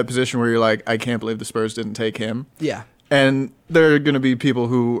at that position where you're like, I can't believe the Spurs didn't take him. Yeah, and there are going to be people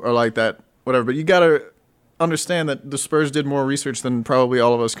who are like that, whatever. But you got to understand that the Spurs did more research than probably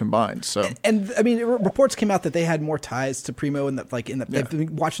all of us combined. So, and I mean, reports came out that they had more ties to Primo, and that they've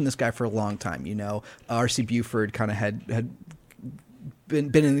been watching this guy for a long time. R.C. Buford kind of had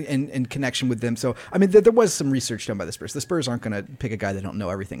been in connection with them. So, I mean, there was some research done by the Spurs. The Spurs aren't going to pick a guy they don't know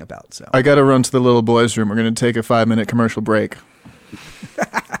everything about. So, I got to run to the little boys' room. We're going to take a 5-minute commercial break.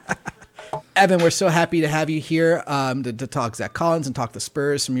 Evan, we're so happy to have you here to talk Zach Collins and talk the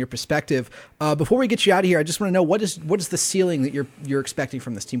Spurs from your perspective. Before we get you out of here, I just want to know what is the ceiling that you're expecting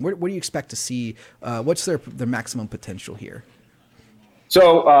from this team? What do you expect to see? What's their maximum potential here?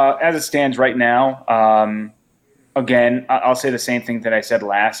 So as it stands right now, again, I'll say the same thing that I said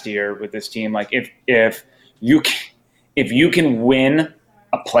last year with this team. Like if you can win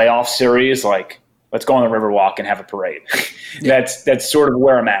a playoff series, like, let's go on the Riverwalk and have a parade. That's sort of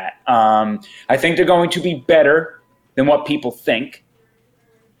where I'm at. I think they're going to be better than what people think.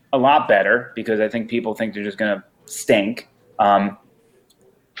 A lot better, because I think people think they're just going to stink. I'm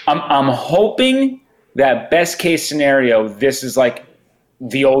hoping that best case scenario, this is like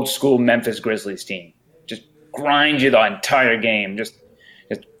the old school Memphis Grizzlies team. Just grind you the entire game. Just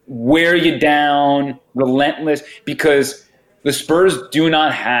wear you down, relentless, because the Spurs do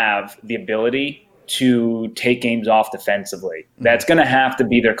not have the ability to take games off defensively. That's going to have to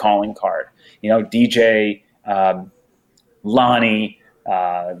be their calling card. DJ, Lonnie,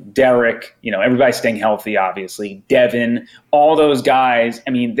 Derek, everybody staying healthy, obviously. Devin, all those guys. I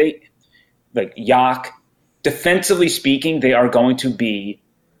mean, Yak, defensively speaking, they are going to be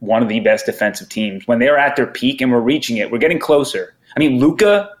one of the best defensive teams. When they're at their peak and we're reaching it, we're getting closer. I mean,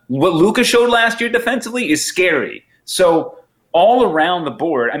 what Luka showed last year defensively is scary. So all around the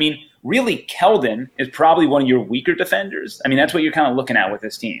board, I mean, really, Keldon is probably one of your weaker defenders. I mean, that's what you're kind of looking at with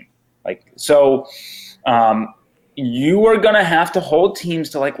this team. You are going to have to hold teams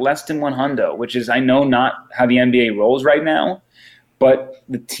to less than 100, which is, I know, not how the NBA rolls right now. But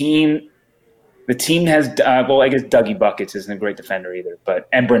the team has, I guess Dougie Buckets isn't a great defender either,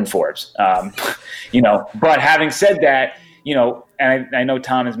 and Bryn Forbes. But having said that, and I know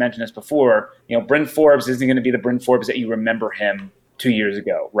Tom has mentioned this before, Bryn Forbes isn't going to be the Bryn Forbes that you remember him 2 years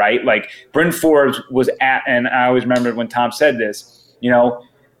ago, right? Like Bryn Forbes was and I always remember when Tom said this,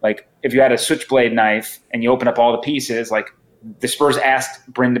 if you had a switchblade knife and you open up all the pieces, like the Spurs asked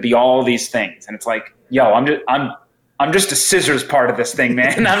Bryn to be all these things. And it's like, yo, I'm just a scissors part of this thing,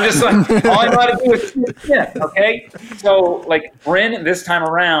 man. I'm just like, all I know how to do is snip, okay? So Bryn this time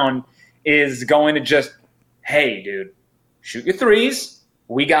around is going to just, hey, dude, shoot your threes.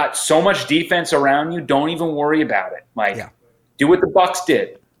 We got so much defense around you. Don't even worry about it. Do what the Bucks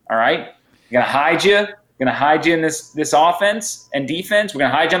did, all right? We're going to hide you. We're going to hide you in this offense and defense. We're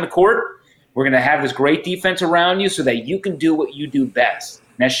going to hide you on the court. We're going to have this great defense around you so that you can do what you do best,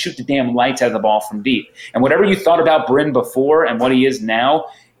 and that's shoot the damn lights out of the ball from deep. And whatever you thought about Bryn before and what he is now,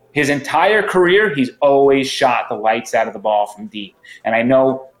 his entire career, he's always shot the lights out of the ball from deep. And I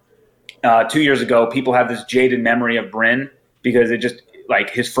know 2 years ago, people have this jaded memory of Bryn because it just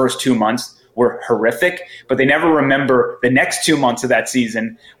his first 2 months were horrific, but they never remember the next 2 months of that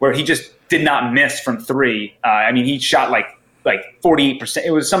season where he just did not miss from three. I mean, he shot like 48%.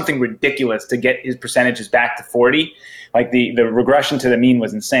 It was something ridiculous to get his percentages back to 40. The regression to the mean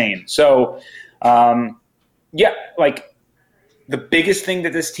was insane. So, the biggest thing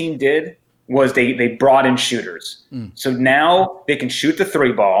that this team did was they brought in shooters. So now they can shoot the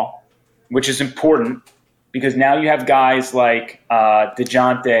three ball, which is important because now you have guys like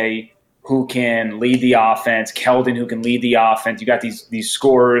DeJounte who can lead the offense, Keldon who can lead the offense. You got these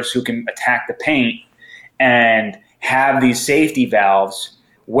scorers who can attack the paint and have these safety valves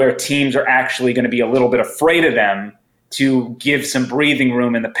where teams are actually going to be a little bit afraid of them to give some breathing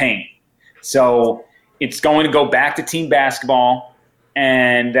room in the paint. So it's going to go back to team basketball,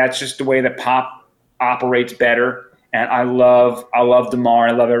 and that's just the way that Pop operates better. And I love DeMar.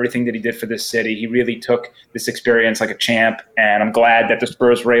 I love everything that he did for this city. He really took this experience like a champ, and I'm glad that the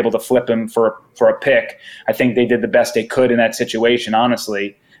Spurs were able to flip him for a pick. I think they did the best they could in that situation,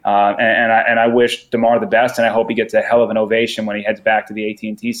 honestly. And I wish DeMar the best, and I hope he gets a hell of an ovation when he heads back to the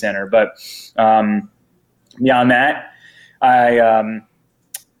AT&T Center. But beyond that, I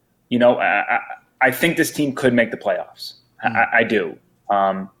think this team could make the playoffs. I do.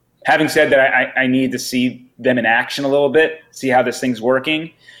 Having said that, I need to see them in action a little bit, see how this thing's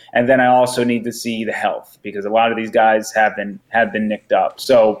working, and then I also need to see the health, because a lot of these guys have been nicked up.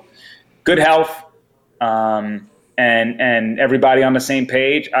 So good health, and everybody on the same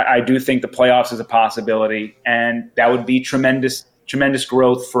page. I do think the playoffs is a possibility, and that would be tremendous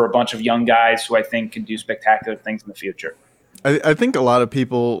growth for a bunch of young guys who I think can do spectacular things in the future. I think a lot of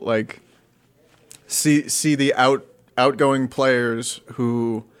people like see the outgoing players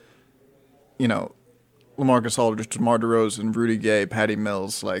who, you know, LaMarcus Aldridge, DeMar DeRozan, Rudy Gay, Patty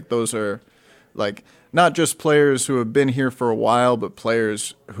Mills, like those are like not just players who have been here for a while, but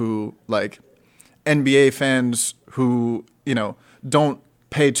players who like NBA fans who, you know, don't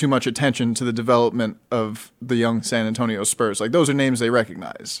pay too much attention to the development of the young San Antonio Spurs. Like those are names they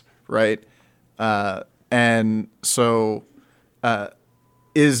recognize, right? And so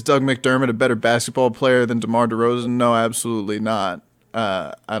is Doug McDermott a better basketball player than DeMar DeRozan? No, absolutely not.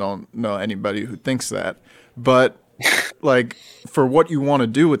 I don't know anybody who thinks that. But like for what you want to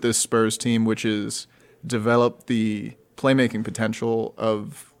do with this Spurs team, which is develop the playmaking potential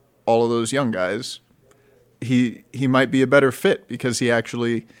of all of those young guys, he might be a better fit because he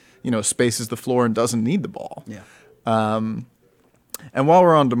actually, you know, spaces the floor and doesn't need the ball. Yeah. And while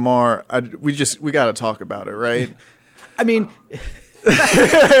we're on DeMar, we got to talk about it, right? I mean,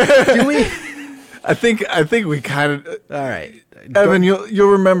 do we? I think we kind of. All right, Evan,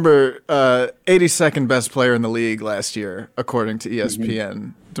 you'll remember 82nd best player in the league last year, according to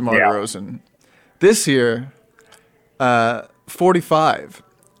ESPN, DeMar DeRozan. This year, 45,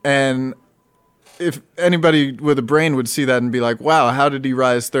 and if anybody with a brain would see that and be like, "Wow, how did he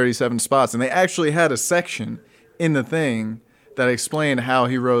rise 37 spots?" And they actually had a section in the thing that explained how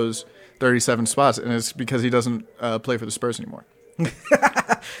he rose 37 spots, and it's because he doesn't play for the Spurs anymore.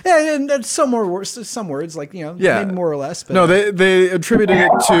 and some words like, you know, maybe more or less. But no, they attributed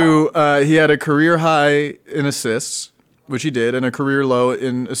it to he had a career high in assists, which he did, and a career low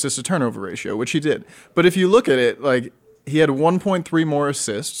in assist to turnover ratio, which he did. But if you look at it, like he had 1.3 more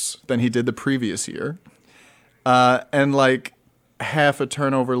assists than he did the previous year, and like half a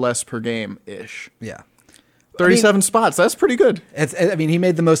turnover less per game ish. Yeah. 37 spots. That's pretty good. I mean, he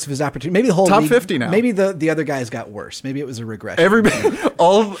made the most of his opportunity. Maybe the whole top league, 50 now. Maybe the other guys got worse. Maybe it was a regression. Everybody,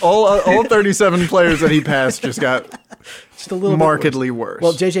 all 37 players that he passed just got just a little markedly worse.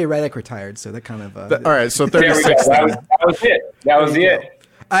 Well, JJ Redick retired, so that kind of. All right, so 36. That was it. That was it.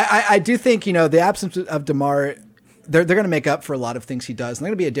 I do think, you know, the absence of DeMar, they're going to make up for a lot of things he does, and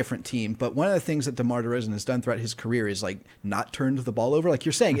they're going to be a different team. But one of the things that DeMar DeRozan has done throughout his career is like not turned the ball over. Like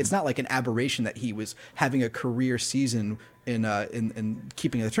you're saying, it's not like an aberration that he was having a career season in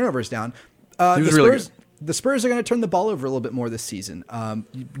keeping the turnovers down. He was really good. The Spurs are going to turn the ball over a little bit more this season.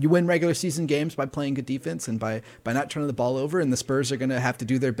 You win regular season games by playing good defense and by not turning the ball over, and the Spurs are going to have to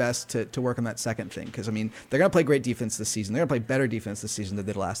do their best to work on that second thing. Because, I mean, they're going to play great defense this season. They're going to play better defense this season than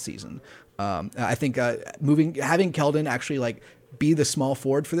they did last season. I think having Keldon actually like be the small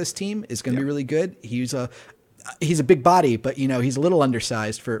forward for this team is going to be really good. He's a big body, but, you know, he's a little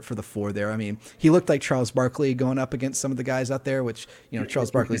undersized for the four there. I mean, he looked like Charles Barkley going up against some of the guys out there, which, you know,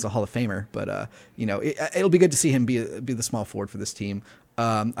 Charles Barkley's a Hall of Famer, but, you know, it'll be good to see him be the small forward for this team.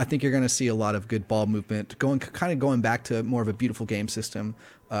 I think you're going to see a lot of good ball movement, going back to more of a beautiful game system.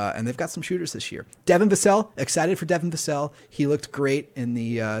 And they've got some shooters this year. Devin Vassell, excited for Devin Vassell. He looked great in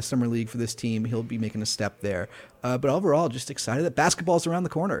the summer league for this team. He'll be making a step there. But overall, just excited that basketball's around the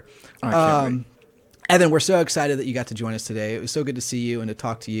corner. I can't wait. Evan, we're so excited that you got to join us today. It was so good to see you and to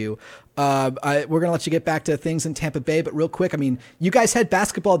talk to you. We're going to let you get back to things in Tampa Bay, but real quick, I mean, you guys had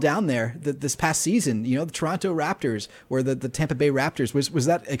basketball down there this past season. You know, the Toronto Raptors or the Tampa Bay Raptors. Was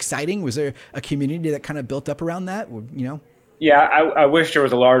that exciting? Was there a community that kind of built up around that? You know? Yeah, I wish there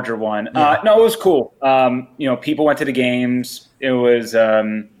was a larger one. Yeah. No, it was cool. You know, people went to the games. It was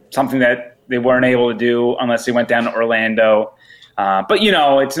something that they weren't able to do unless they went down to Orlando. But, you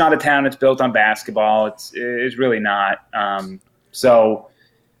know, it's not a town that's built on basketball. It's really not. So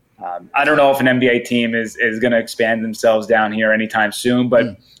I don't know if an NBA team is going to expand themselves down here anytime soon,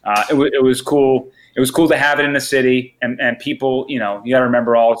 but it was cool. It was cool to have it in the city, and people, you know, you got to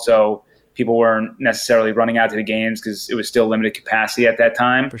remember also people weren't necessarily running out to the games because it was still limited capacity at that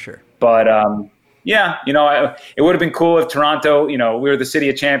time. For sure. But yeah, it would have been cool if Toronto, we were the city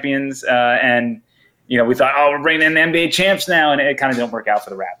of champions, and we thought, oh, we're bringing in the NBA champs now, and it kind of didn't work out for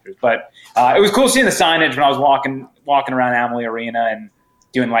the Raptors. But it was cool seeing the signage when I was walking around Amalie Arena and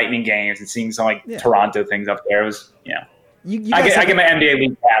doing Lightning games and seeing some Toronto things up there. It was, I get my NBA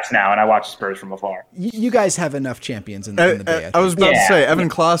League pass now, and I watch the Spurs from afar. You guys have enough champions in the Bay. I was about to say, Evan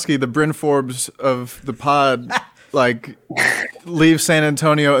Closky, the Bryn Forbes of the pod, leave San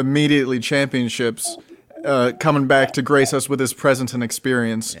Antonio immediately championships, coming back to grace us with his presence and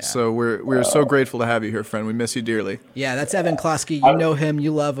experience. Yeah. So we're so grateful to have you here, friend. We miss you dearly. Yeah, that's Evan Closky. You know him,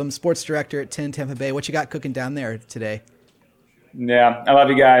 you love him. Sports director at 10 Tampa Bay. What you got cooking down there today? Yeah, I love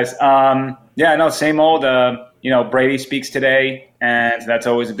you guys. Same old. Brady speaks today, and that's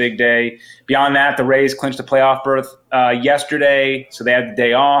always a big day. Beyond that, the Rays clinched a playoff berth yesterday, so they had the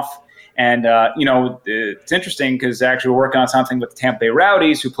day off. And, it's interesting because actually we're working on something with the Tampa Bay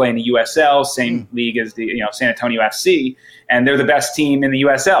Rowdies, who play in the USL, same league as the San Antonio FC, and they're the best team in the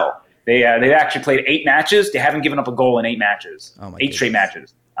USL. They've actually played 8 matches. They haven't given up a goal in 8 matches, 8 straight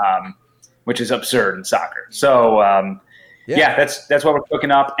matches, which is absurd in soccer. So, that's what we're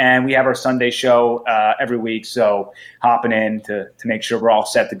cooking up, and we have our Sunday show every week. So hopping in to make sure we're all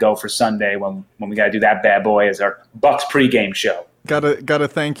set to go for Sunday when we got to do that bad boy as our Bucks pregame show. Gotta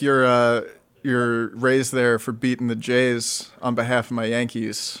thank your Rays there for beating the Jays on behalf of my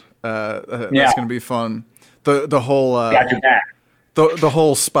Yankees. That's gonna be fun. The whole the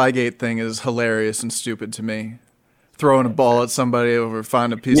whole Spygate thing is hilarious and stupid to me. Throwing a ball at somebody over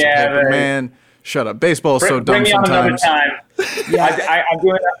find a piece of paper, man. Shut up. Baseball is so dumb sometimes.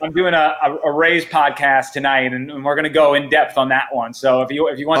 I'm doing a Rays podcast tonight, and we're going to go in depth on that one. So if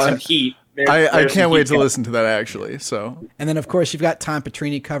you want some heat, I can't wait to listen to that actually. So, and then of course you've got Tom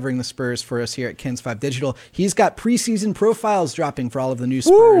Petrini covering the Spurs for us here at Kins 5 Digital. He's got preseason profiles dropping for all of the new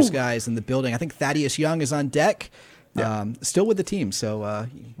Spurs guys in the building. I think Thaddeus Young is on deck. Still with the team, so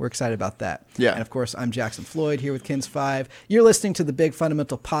we're excited about that. Yeah. And of course, I'm Jackson Floyd here with Kins 5. You're listening to the Big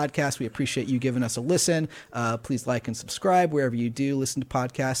Fundamental Podcast. We appreciate you giving us a listen. Please like and subscribe wherever you do listen to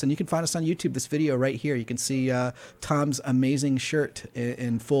podcasts. And you can find us on YouTube. This video right here, you can see Tom's amazing shirt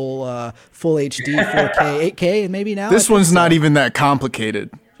in full HD, 4K, 8K, maybe now. This one's not even that complicated.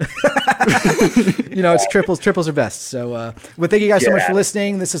 It's triples are best. So thank you guys so much for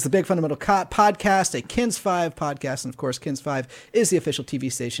listening. This is the Big Fundamental Podcast, a Kins 5 podcast, and of course Kins 5 is the official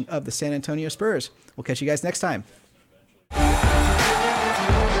TV station of the San Antonio Spurs. We'll catch you guys next time.